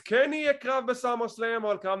רולינס כן יהיה קרב בסאמרסלאם,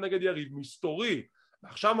 אבל קרב נגד יריב מסתורי.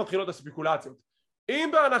 ועכשיו מתחילות הספקולציות. אם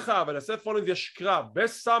בהנחה ולסף רולינס יש קרב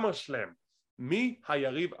בסאמרסלאם, מי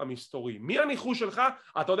היריב המסתורי? מי הניחוש שלך?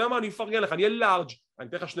 אתה יודע מה? אני אפרגן לך, אני אהיה לארג', אני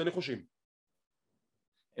אתן לך 2 ניחושים.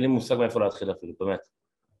 אין לי מושג מאיפה להתחיל אפילו, באמת.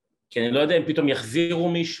 כי אני לא יודע אם פתאום יחזירו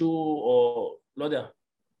מישהו, או לא יודע.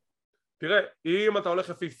 תראה, אם אתה הולך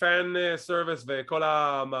לפי פן סרוויס וכל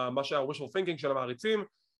מה שה-wishful thinking של המעריצים,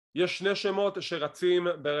 יש 2 שמות שרצים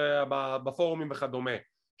בפורומים וכדומה.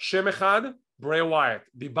 שם אחד, ברי ווייט.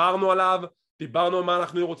 דיברנו עליו, דיברנו על מה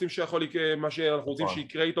אנחנו רוצים מה שאנחנו רוצים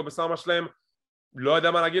שיקרה איתו בסאמרסלאם, לא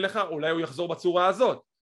יודע מה להגיד לך, אולי הוא יחזור בצורה הזאת.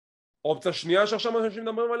 אופציה שנייה שעכשיו אנשים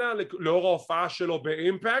מדברים עליה, לאור ההופעה שלו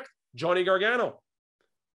באימפקט, ג'וני גרגנו.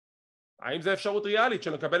 האם זה אפשרות ריאלית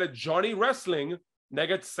שנקבל את ג'וני רסלינג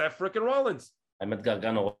נגד סף פריקן רולינס? האמת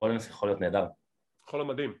גרגנו רולינס יכול להיות נהדר. יכול להיות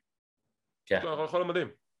מדהים. כן. יכול להיות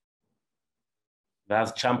מדהים.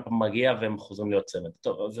 ואז צ'אמפ מגיע והם חוזרים להיות צמד.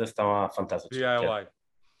 טוב, זה סתם הפנטזיות שלי.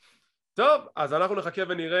 טוב, אז אנחנו נחכה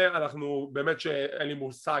ונראה, אנחנו באמת שאין לי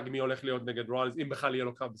מושג מי הולך להיות נגד רולינס, אם בכלל יהיה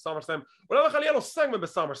לו קרב בסאמרסלאם, אולי בכלל יהיה לו סגמנט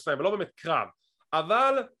בסאמרסלאם, ולא באמת קרב,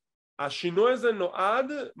 אבל השינוי הזה נועד,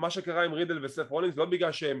 מה שקרה עם רידל וסף רולינס, לא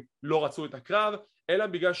בגלל שהם לא רצו את הקרב, אלא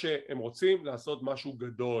בגלל שהם רוצים לעשות משהו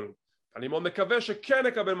גדול. אני מאוד מקווה שכן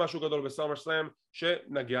נקבל משהו גדול בסאמרסלאם,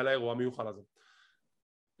 שנגיע לאירוע המיוחד הזה.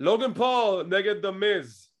 לוגן פול נגד דה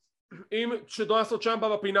מיז, אם שדו לעשות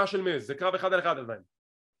צ'אמפה בפינה של מיז, זה קרב 1-1 עדיין.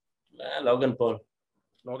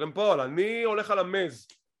 לוגן פול, אני הולך על המיז,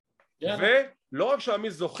 ולא רק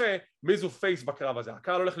שהמיז זוכה, מיז הוא פייס בקרב הזה,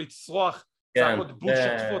 הקהל הולך לצרוח צעקות בוש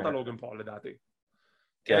שטפות על לוגן פול לדעתי.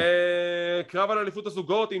 קרב על אליפות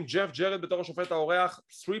הזוגות עם ג'ף ג'רד בתור השופט האורח,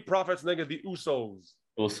 Street Profits נגד The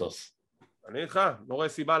Usos. אני איתך, לא רואה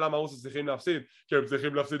סיבה למה אוסוס צריכים להפסיד, כי הם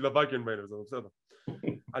צריכים להפסיד לווייקינג ביניהם, זה בסדר.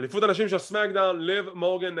 אליפות הנשים של סמקדאון, ליב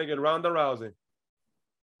מורגן נגד רונדה ראוזי.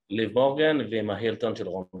 ליב מורגן ועם ההילטון של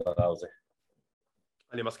רונדה ראוזי.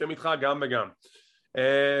 אני מסכים איתך גם וגם.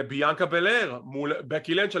 ביאנקה בלר מול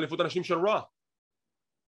בקי לינץ' אליפות הנשים של רוע.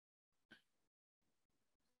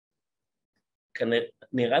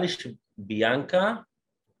 נראה לי שביאנקה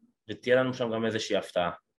ותהיה לנו שם גם איזושהי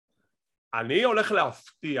הפתעה. אני הולך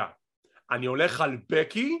להפתיע. אני הולך על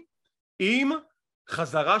בקי עם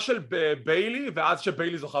חזרה של ביילי ואז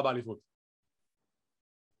שביילי זוכה באליפות.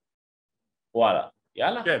 וואלה,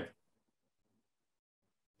 יאללה. כן.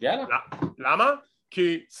 יאללה. למה?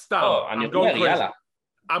 כי סתם. אני אומר יאללה.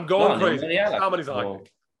 I'm going crazy. סתם אני זרקתי.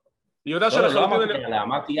 אני יודע שלחלוטין... לא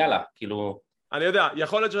אמרתי יאללה, כאילו... אני יודע,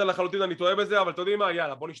 יכול להיות שלחלוטין אני טועה בזה, אבל אתה יודעים מה?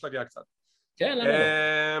 יאללה, בוא נשתגע קצת. כן,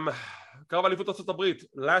 למה? קרב אליפות ארצות הברית,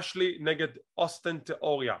 לשלי נגד אוסטן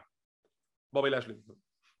תיאוריה. בובי לשלי.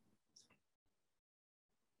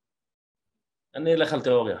 אני אלך על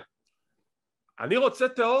תיאוריה. אני רוצה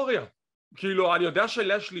תיאוריה. כאילו, אני יודע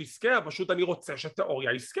שלשלי יזכה, פשוט אני רוצה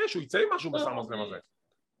שתיאוריה יזכה, שהוא יצא עם משהו בסאמרסלאם הזה.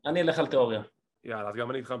 אני אלך על תיאוריה. יאללה, אז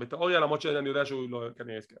גם אני איתך בתיאוריה, למרות שאני יודע שהוא לא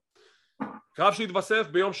כנראה יזכה. קרב שהתווסף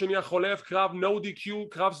ביום שני החולף, קרב no DQ,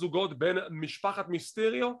 קרב זוגות בין משפחת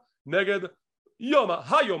מיסטריו נגד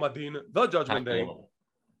היום הדין, The Judgment Day.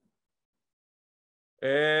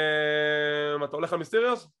 אתה הולך על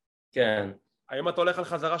מיסטריוס? כן. האם אתה הולך על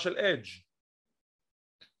חזרה של אדג'?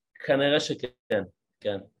 כנראה שכן,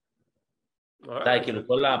 כן. די, כאילו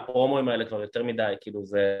כל הפרומואים האלה כבר יותר מדי, כאילו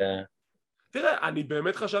זה... תראה, אני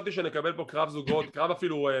באמת חשבתי שנקבל פה קרב זוגות, קרב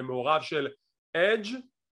אפילו מעורב של אדג'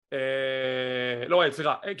 לא אדג',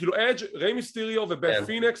 סליחה, כאילו אדג', ריי מיסטריו ובית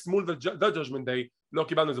פינקס מול The Judgment Day, לא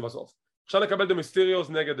קיבלנו את זה בסוף. עכשיו נקבל את המיסטריוס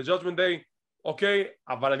נגד The Judgment Day, אוקיי,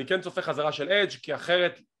 אבל אני כן צופה חזרה של אדג' כי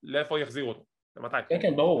אחרת לאיפה יחזירו אותו? למתי? כן,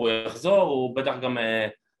 כן, ברור, הוא יחזור, הוא בטח גם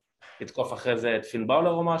יתקוף אחרי זה את פין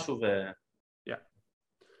באולר או משהו ו...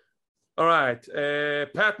 Alright,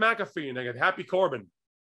 פאט מקאפי נגד הפי קורבן.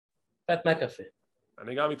 פאט מקאפי.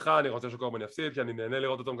 אני גם איתך, אני רוצה שקורבן יפסיד כי אני נהנה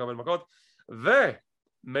לראות אותו מקבל מכות.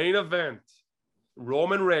 ומיין אבנט,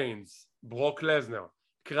 רומן ריינס, ברוק לזנר,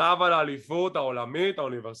 קרב על האליפות העולמית,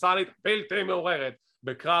 האוניברסלית, בלתי מעוררת,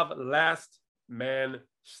 בקרב last man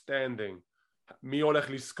standing. מי הולך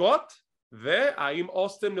לזכות? והאם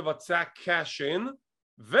אוסטין מבצע קאש-אין,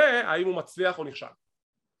 והאם הוא מצליח או נכשל?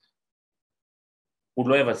 הוא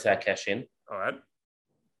לא יבצע קאש-אין. Alright.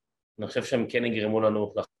 אני חושב שהם כן יגרמו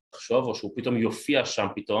לנו לחשוב, או שהוא פתאום יופיע שם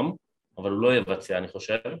פתאום, אבל הוא לא יבצע, אני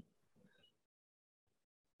חושב.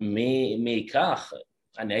 מי ייקח?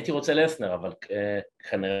 אני הייתי רוצה לסנר, אבל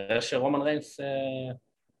כנראה שרומן ריינס...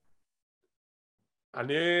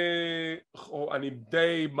 אני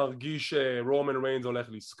די מרגיש שרומן ריינס הולך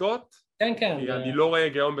לזכות. כן, כן. כי אני לא רואה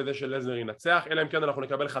היגיון בזה שלזנר ינצח, אלא אם כן אנחנו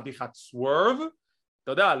נקבל חתיכת סוורב.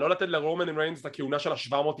 אתה יודע, לא לתת לרומן ריינס את הכהונה של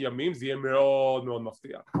 700 ימים, זה יהיה מאוד מאוד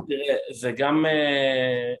מפתיע. תראה,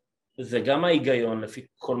 זה גם ההיגיון לפי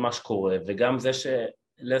כל מה שקורה, וגם זה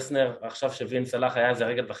שלסנר עכשיו שווינס הלך היה איזה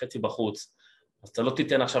רגל וחצי בחוץ, אז אתה לא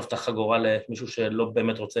תיתן עכשיו את החגורה למישהו שלא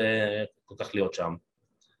באמת רוצה כל כך להיות שם.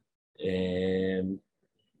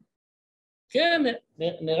 כן,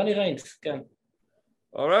 נראה לי ריינס, כן.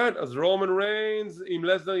 אורייט, אז רומן ריינס, אם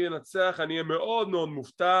לסנר ינצח אני אהיה מאוד מאוד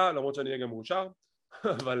מופתע, למרות שאני אהיה גם מאושר,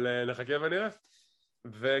 אבל נחכה ונראה.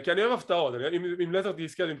 וכי אני אוהב הפתעות, אם לסנר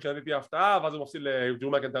תזכה אז מבחינתי תהיה הפתעה, ואז הוא מפסיד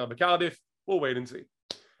לדרו מקנטר בקרדיף, הוא wait and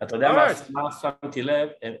see. אתה יודע מה שמתי לב,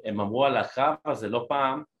 הם אמרו על הקרב הזה לא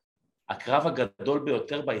פעם, הקרב הגדול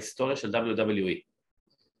ביותר בהיסטוריה של WWE.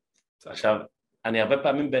 עכשיו, אני הרבה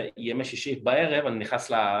פעמים בימי שישי בערב, אני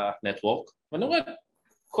נכנס לנטוורק, ואני רואה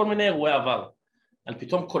כל מיני אירועי עבר. אני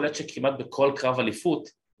פתאום קולט שכמעט בכל קרב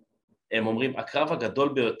אליפות, הם אומרים, הקרב הגדול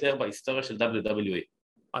ביותר בהיסטוריה של WWE.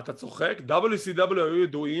 אתה צוחק? WCW היו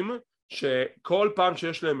ידועים שכל פעם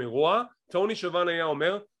שיש להם אירוע, טוני שוון היה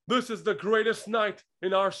אומר, This is the greatest night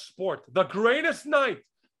in our sport. The greatest night.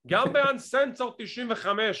 גם באנסנסור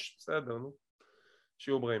 95. בסדר, נו.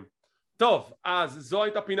 שיהיו בריאים. טוב, אז זו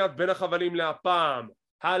הייתה פינת בין החבלים להפעם.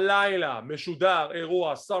 הלילה משודר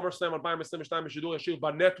אירוע סאמרסלאם 2022 בשידור ישיר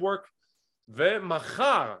בנטוורק,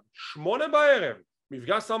 ומחר 8 בערב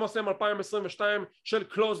מפגש סאמרסלאם 2022 של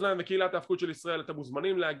קלוזליין וקהילת ההיאבקות של ישראל. אתם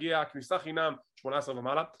מוזמנים להגיע, כניסה חינם 18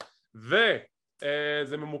 ומעלה,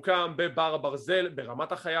 וזה ממוקם בבר הברזל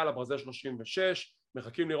ברמת החייל, הברזל 36.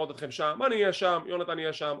 מחכים לראות אתכם שם, אני אהיה שם, יונתן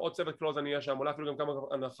יהיה שם, עוד צוות קלוזליין יהיה שם, אולי אפילו גם כמה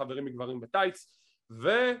חברים מגברים בטייץ.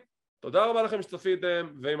 ותודה רבה לכם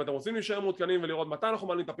שצפיתם, ואם אתם רוצים להישאר מעודכנים ולראות מתי אנחנו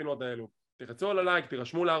מעלים את הפינות האלו, תחצו על הלייק,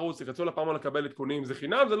 תירשמו לערוץ, תחצו לפעמון לקבל עדכונים, זה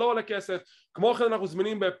חינם, זה לא עולה כסף. כמו כן אנחנו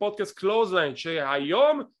זמינים בפודקאסט קלוזליין,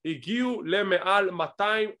 שהיום הגיעו למעל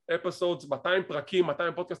 200 אפיסודס, 200 פרקים,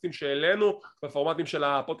 200 פודקאסטים שהעלינו בפורמטים של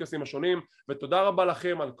הפודקאסטים השונים, ותודה רבה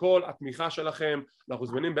לכם על כל התמיכה שלכם. אנחנו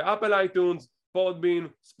זמינים באפל אייטונס, פודבין,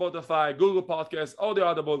 ספוטיפיי, גוגל פודקאסט,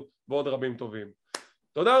 אודיו ועוד רבים טובים.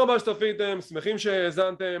 תודה רבה שצפיתם, שמחים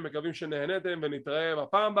שהאזנתם, מקווים שנהנתם, ונתראה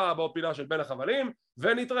בפעם הבאה בעוד פינה של בין החבלים,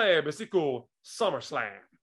 ונתראה בסיקור סאמרסלאם.